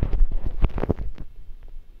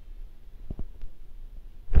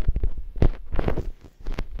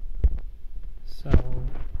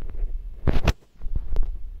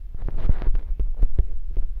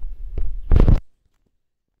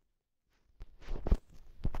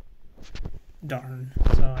 Darn.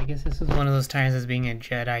 So I guess this is one of those times as being a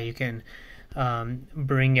Jedi, you can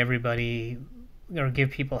bring everybody or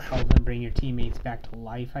give people health and bring your teammates back to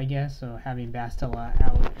life, I guess. So having Bastila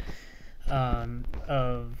out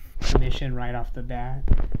of commission right off the bat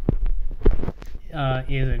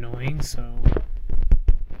is annoying. So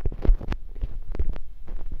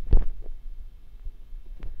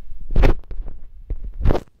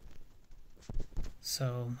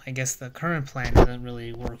I guess the current plan isn't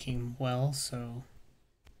really working well, so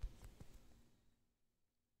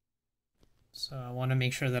So I want to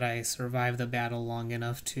make sure that I survive the battle long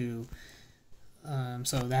enough to...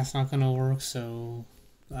 so that's not going to work, so...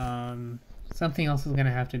 something else is going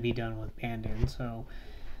to have to be done with Bandon, so...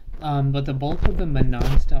 but the bulk of the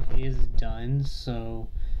Manaan stuff is done, so...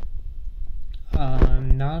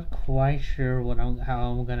 I'm not quite sure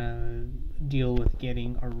how I'm gonna deal with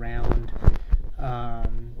getting around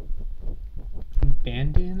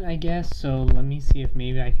Bandon, I guess. So let me see if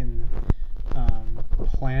maybe I can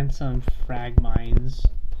plant some frag mines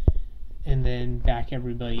and then back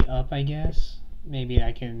everybody up, I guess. Maybe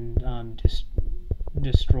I can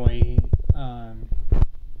destroy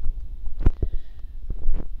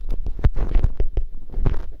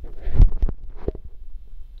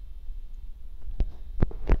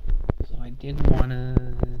so I did want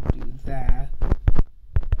to do that.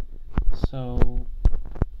 So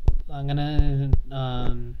I'm gonna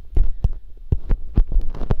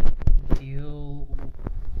deal.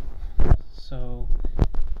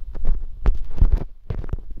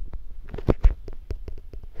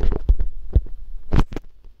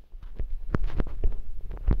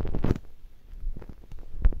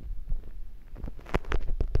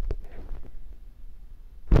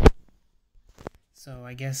 So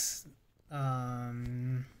I guess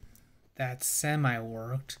that semi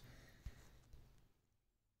worked.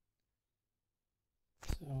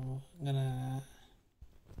 So I'm gonna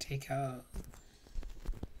take out,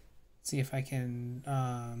 see if I can,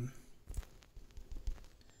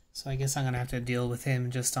 so I guess I'm gonna have to deal with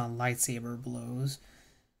him just on lightsaber blows.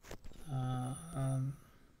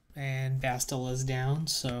 And Bastille is down,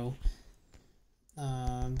 so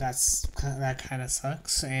that kind of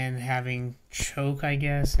sucks. And having choke, I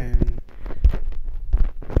guess, and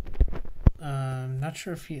not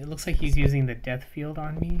sure if it looks like he's using the death field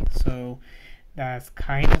on me, so that's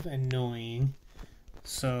kind of annoying.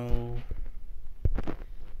 So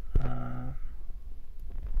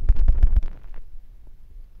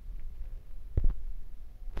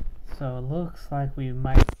so it looks like we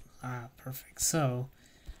might perfect. So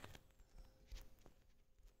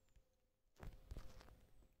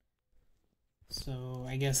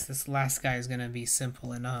I guess this last guy is gonna be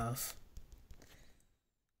simple enough.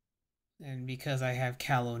 And because I have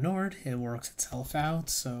Calo Nord, it works itself out.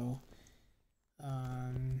 So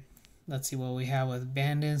let's see what we have with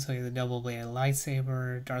Bandon. So we have the double-bladed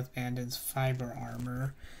lightsaber, Darth Bandon's fiber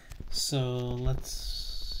armor. So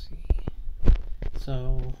let's see.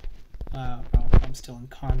 So I'm still in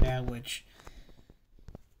combat, which...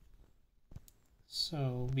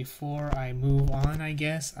 So before I move on, I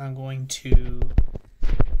guess, I'm going to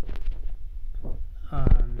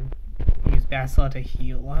use Bastille to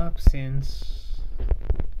heal up, since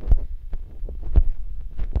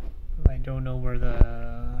I don't know where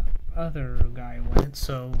the other guy went.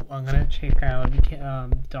 So I'm gonna check out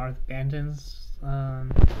Darth Bandon's.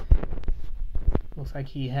 Looks like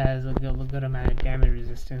he has a good amount of damage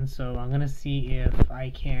resistance. So I'm gonna see if I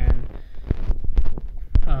can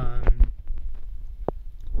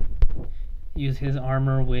use his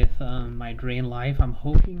armor with my drain life. I'm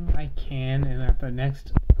hoping I can, and at the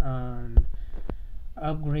next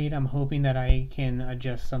upgrade, I'm hoping that I can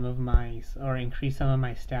adjust some of my, or increase some of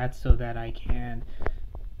my stats so that I can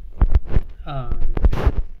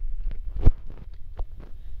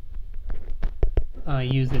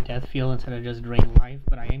use the death field instead of just drain life.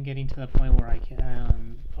 But I am getting to the point where I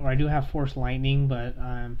can, or I do have force lightning, but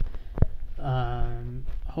I'm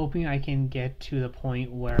hoping I can get to the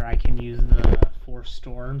point where I can use the force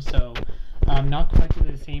storm. So not quite to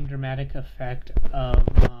the same dramatic effect of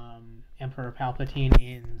Emperor Palpatine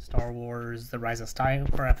in Star Wars The Rise of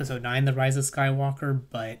Skywalker, or Episode 9 The Rise of Skywalker,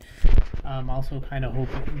 but also kind of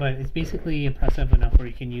hoping, but it's basically impressive enough where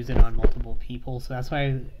you can use it on multiple people. So that's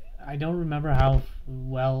why I don't remember how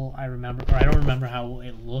well I remember, or I don't remember how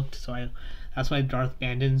it looked, so that's why Darth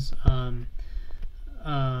Bandon's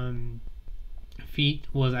feat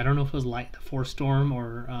was, I don't know if it was like the Force Storm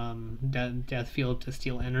or Death Field to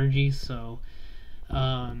steal energy. So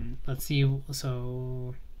let's see.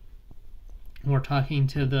 So we're talking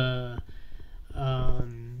to the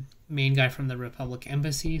main guy from the Republic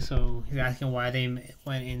Embassy. So he's asking why they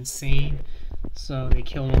went insane. So they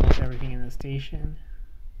killed almost everything in the station.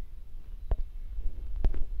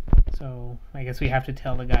 So I guess we have to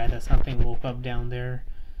tell the guy that something woke up down there.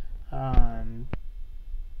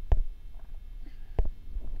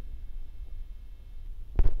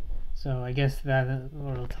 So I guess that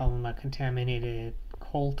will tell them about contaminated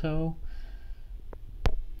Kolto.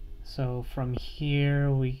 So from here,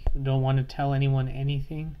 we don't want to tell anyone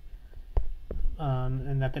anything,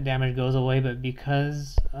 and that the damage goes away. But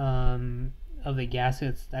because of the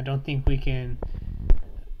gases, I don't think we can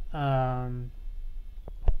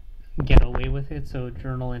get away with it. So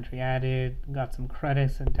journal entry added, got some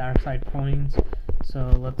credits and dark side points. So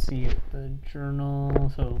let's see if the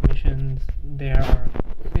journal, so missions there are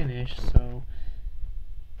finished. So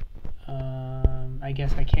I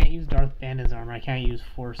guess I can't use Darth Bandon's armor. I can't use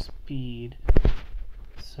force speed.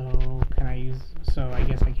 So can I use? So I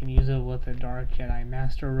guess I can use it with the Dark Jedi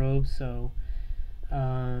Master robe. So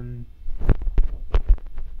and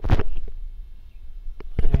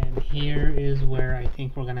here is where I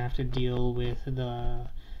think we're gonna have to deal with the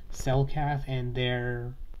Selkath and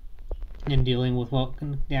dealing with what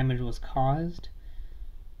damage was caused.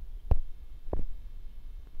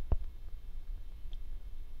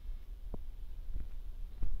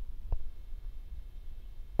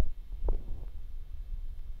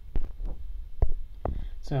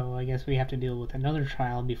 So I guess we have to deal with another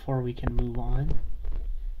trial before we can move on.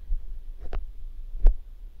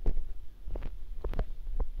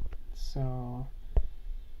 So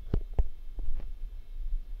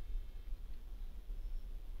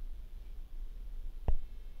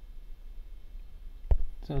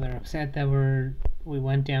they're upset that we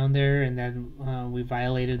went down there and then we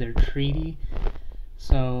violated their treaty.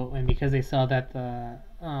 So, and because they saw that the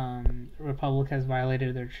Republic has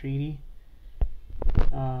violated their treaty,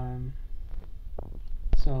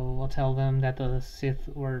 so we'll tell them that the Sith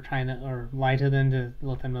were trying to, or lie to them to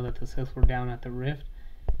let them know that the Sith were down at the rift.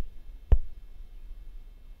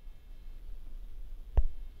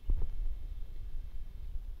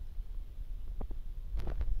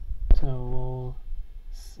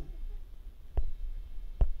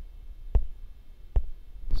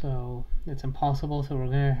 So it's impossible, so we're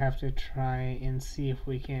gonna have to try and see if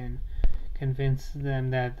we can convince them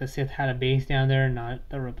that the Sith had a base down there, not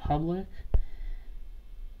the Republic.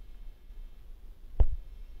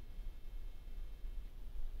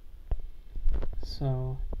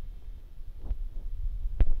 So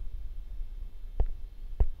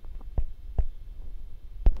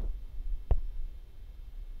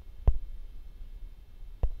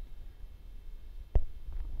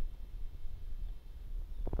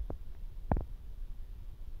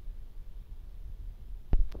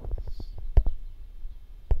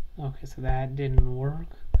okay, so that didn't work.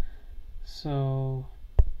 So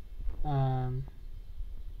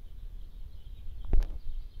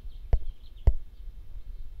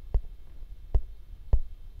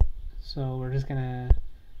so we're just gonna,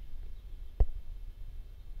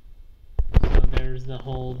 so there's the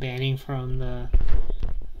whole banning from the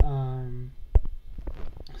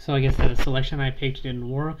so I guess the selection I picked didn't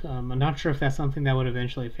work. I'm not sure if that's something that would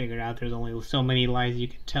eventually figure out. There's only so many lies you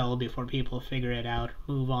can tell before people figure it out or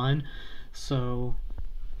move on. So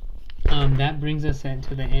that brings us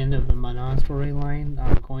to the end of the Manaan storyline.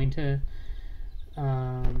 I'm going to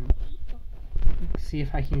see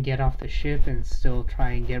if I can get off the ship and still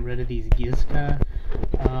try and get rid of these Gizka.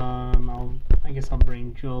 I guess I'll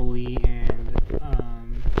bring Jolie and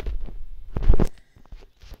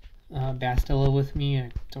Bastilla with me.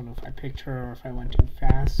 I don't know if I picked her or if I went too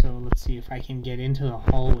fast, so let's see if I can get into the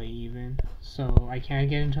hallway even. So I can't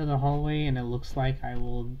get into the hallway, and it looks like I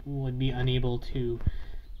would be unable to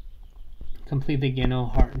complete the Geno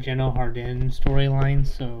Harden storyline.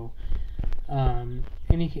 So in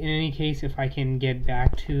any case, if I can get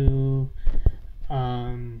back to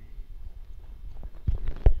the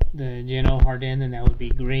Geno Harden, then that would be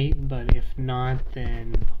great, but if not,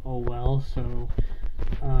 then oh well. So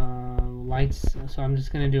so I'm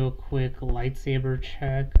just gonna do a quick lightsaber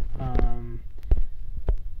check.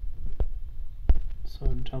 So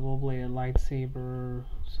double bladed lightsaber.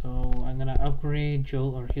 So I'm gonna upgrade Joe,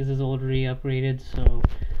 or his is already upgraded. So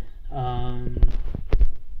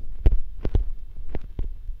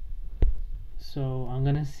so I'm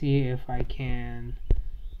gonna see if I can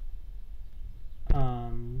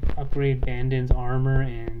upgrade Bandon's armor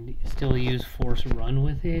and still use Force Run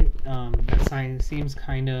with it. That sign seems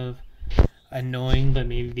kind of annoying, but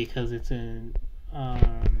maybe because it's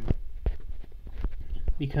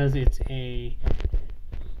a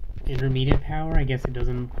intermediate power, I guess it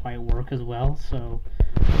doesn't quite work as well. So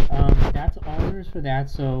that's all there is for that.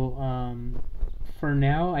 So for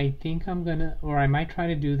now, I think I'm gonna, or I might try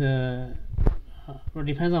to do the or it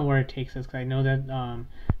depends on where it takes us, because I know that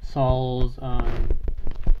Saul's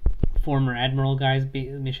former admiral guy's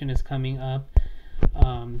mission is coming up.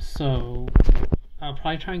 So I'll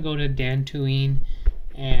probably try and go to Dantooine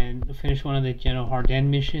and finish one of the Geno Harden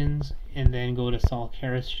missions, and then go to Saul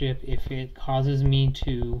Kara's ship. If it causes me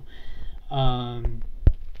to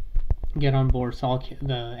get on board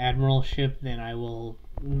the admiral ship, then I will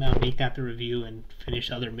make that the review and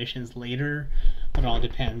finish other missions later. It all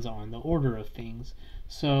depends on the order of things.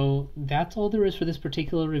 So that's all there is for this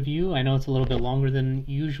particular review. I know it's a little bit longer than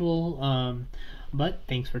usual, but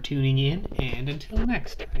thanks for tuning in, and until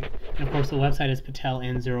next time. And of course, the website is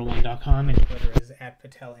pateln01.com, and Twitter is at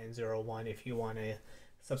pateln01 if you want to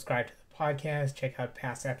subscribe to the podcast, check out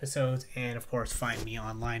past episodes, and of course, find me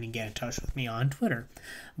online and get in touch with me on Twitter.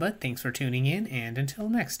 But thanks for tuning in, and until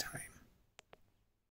next time.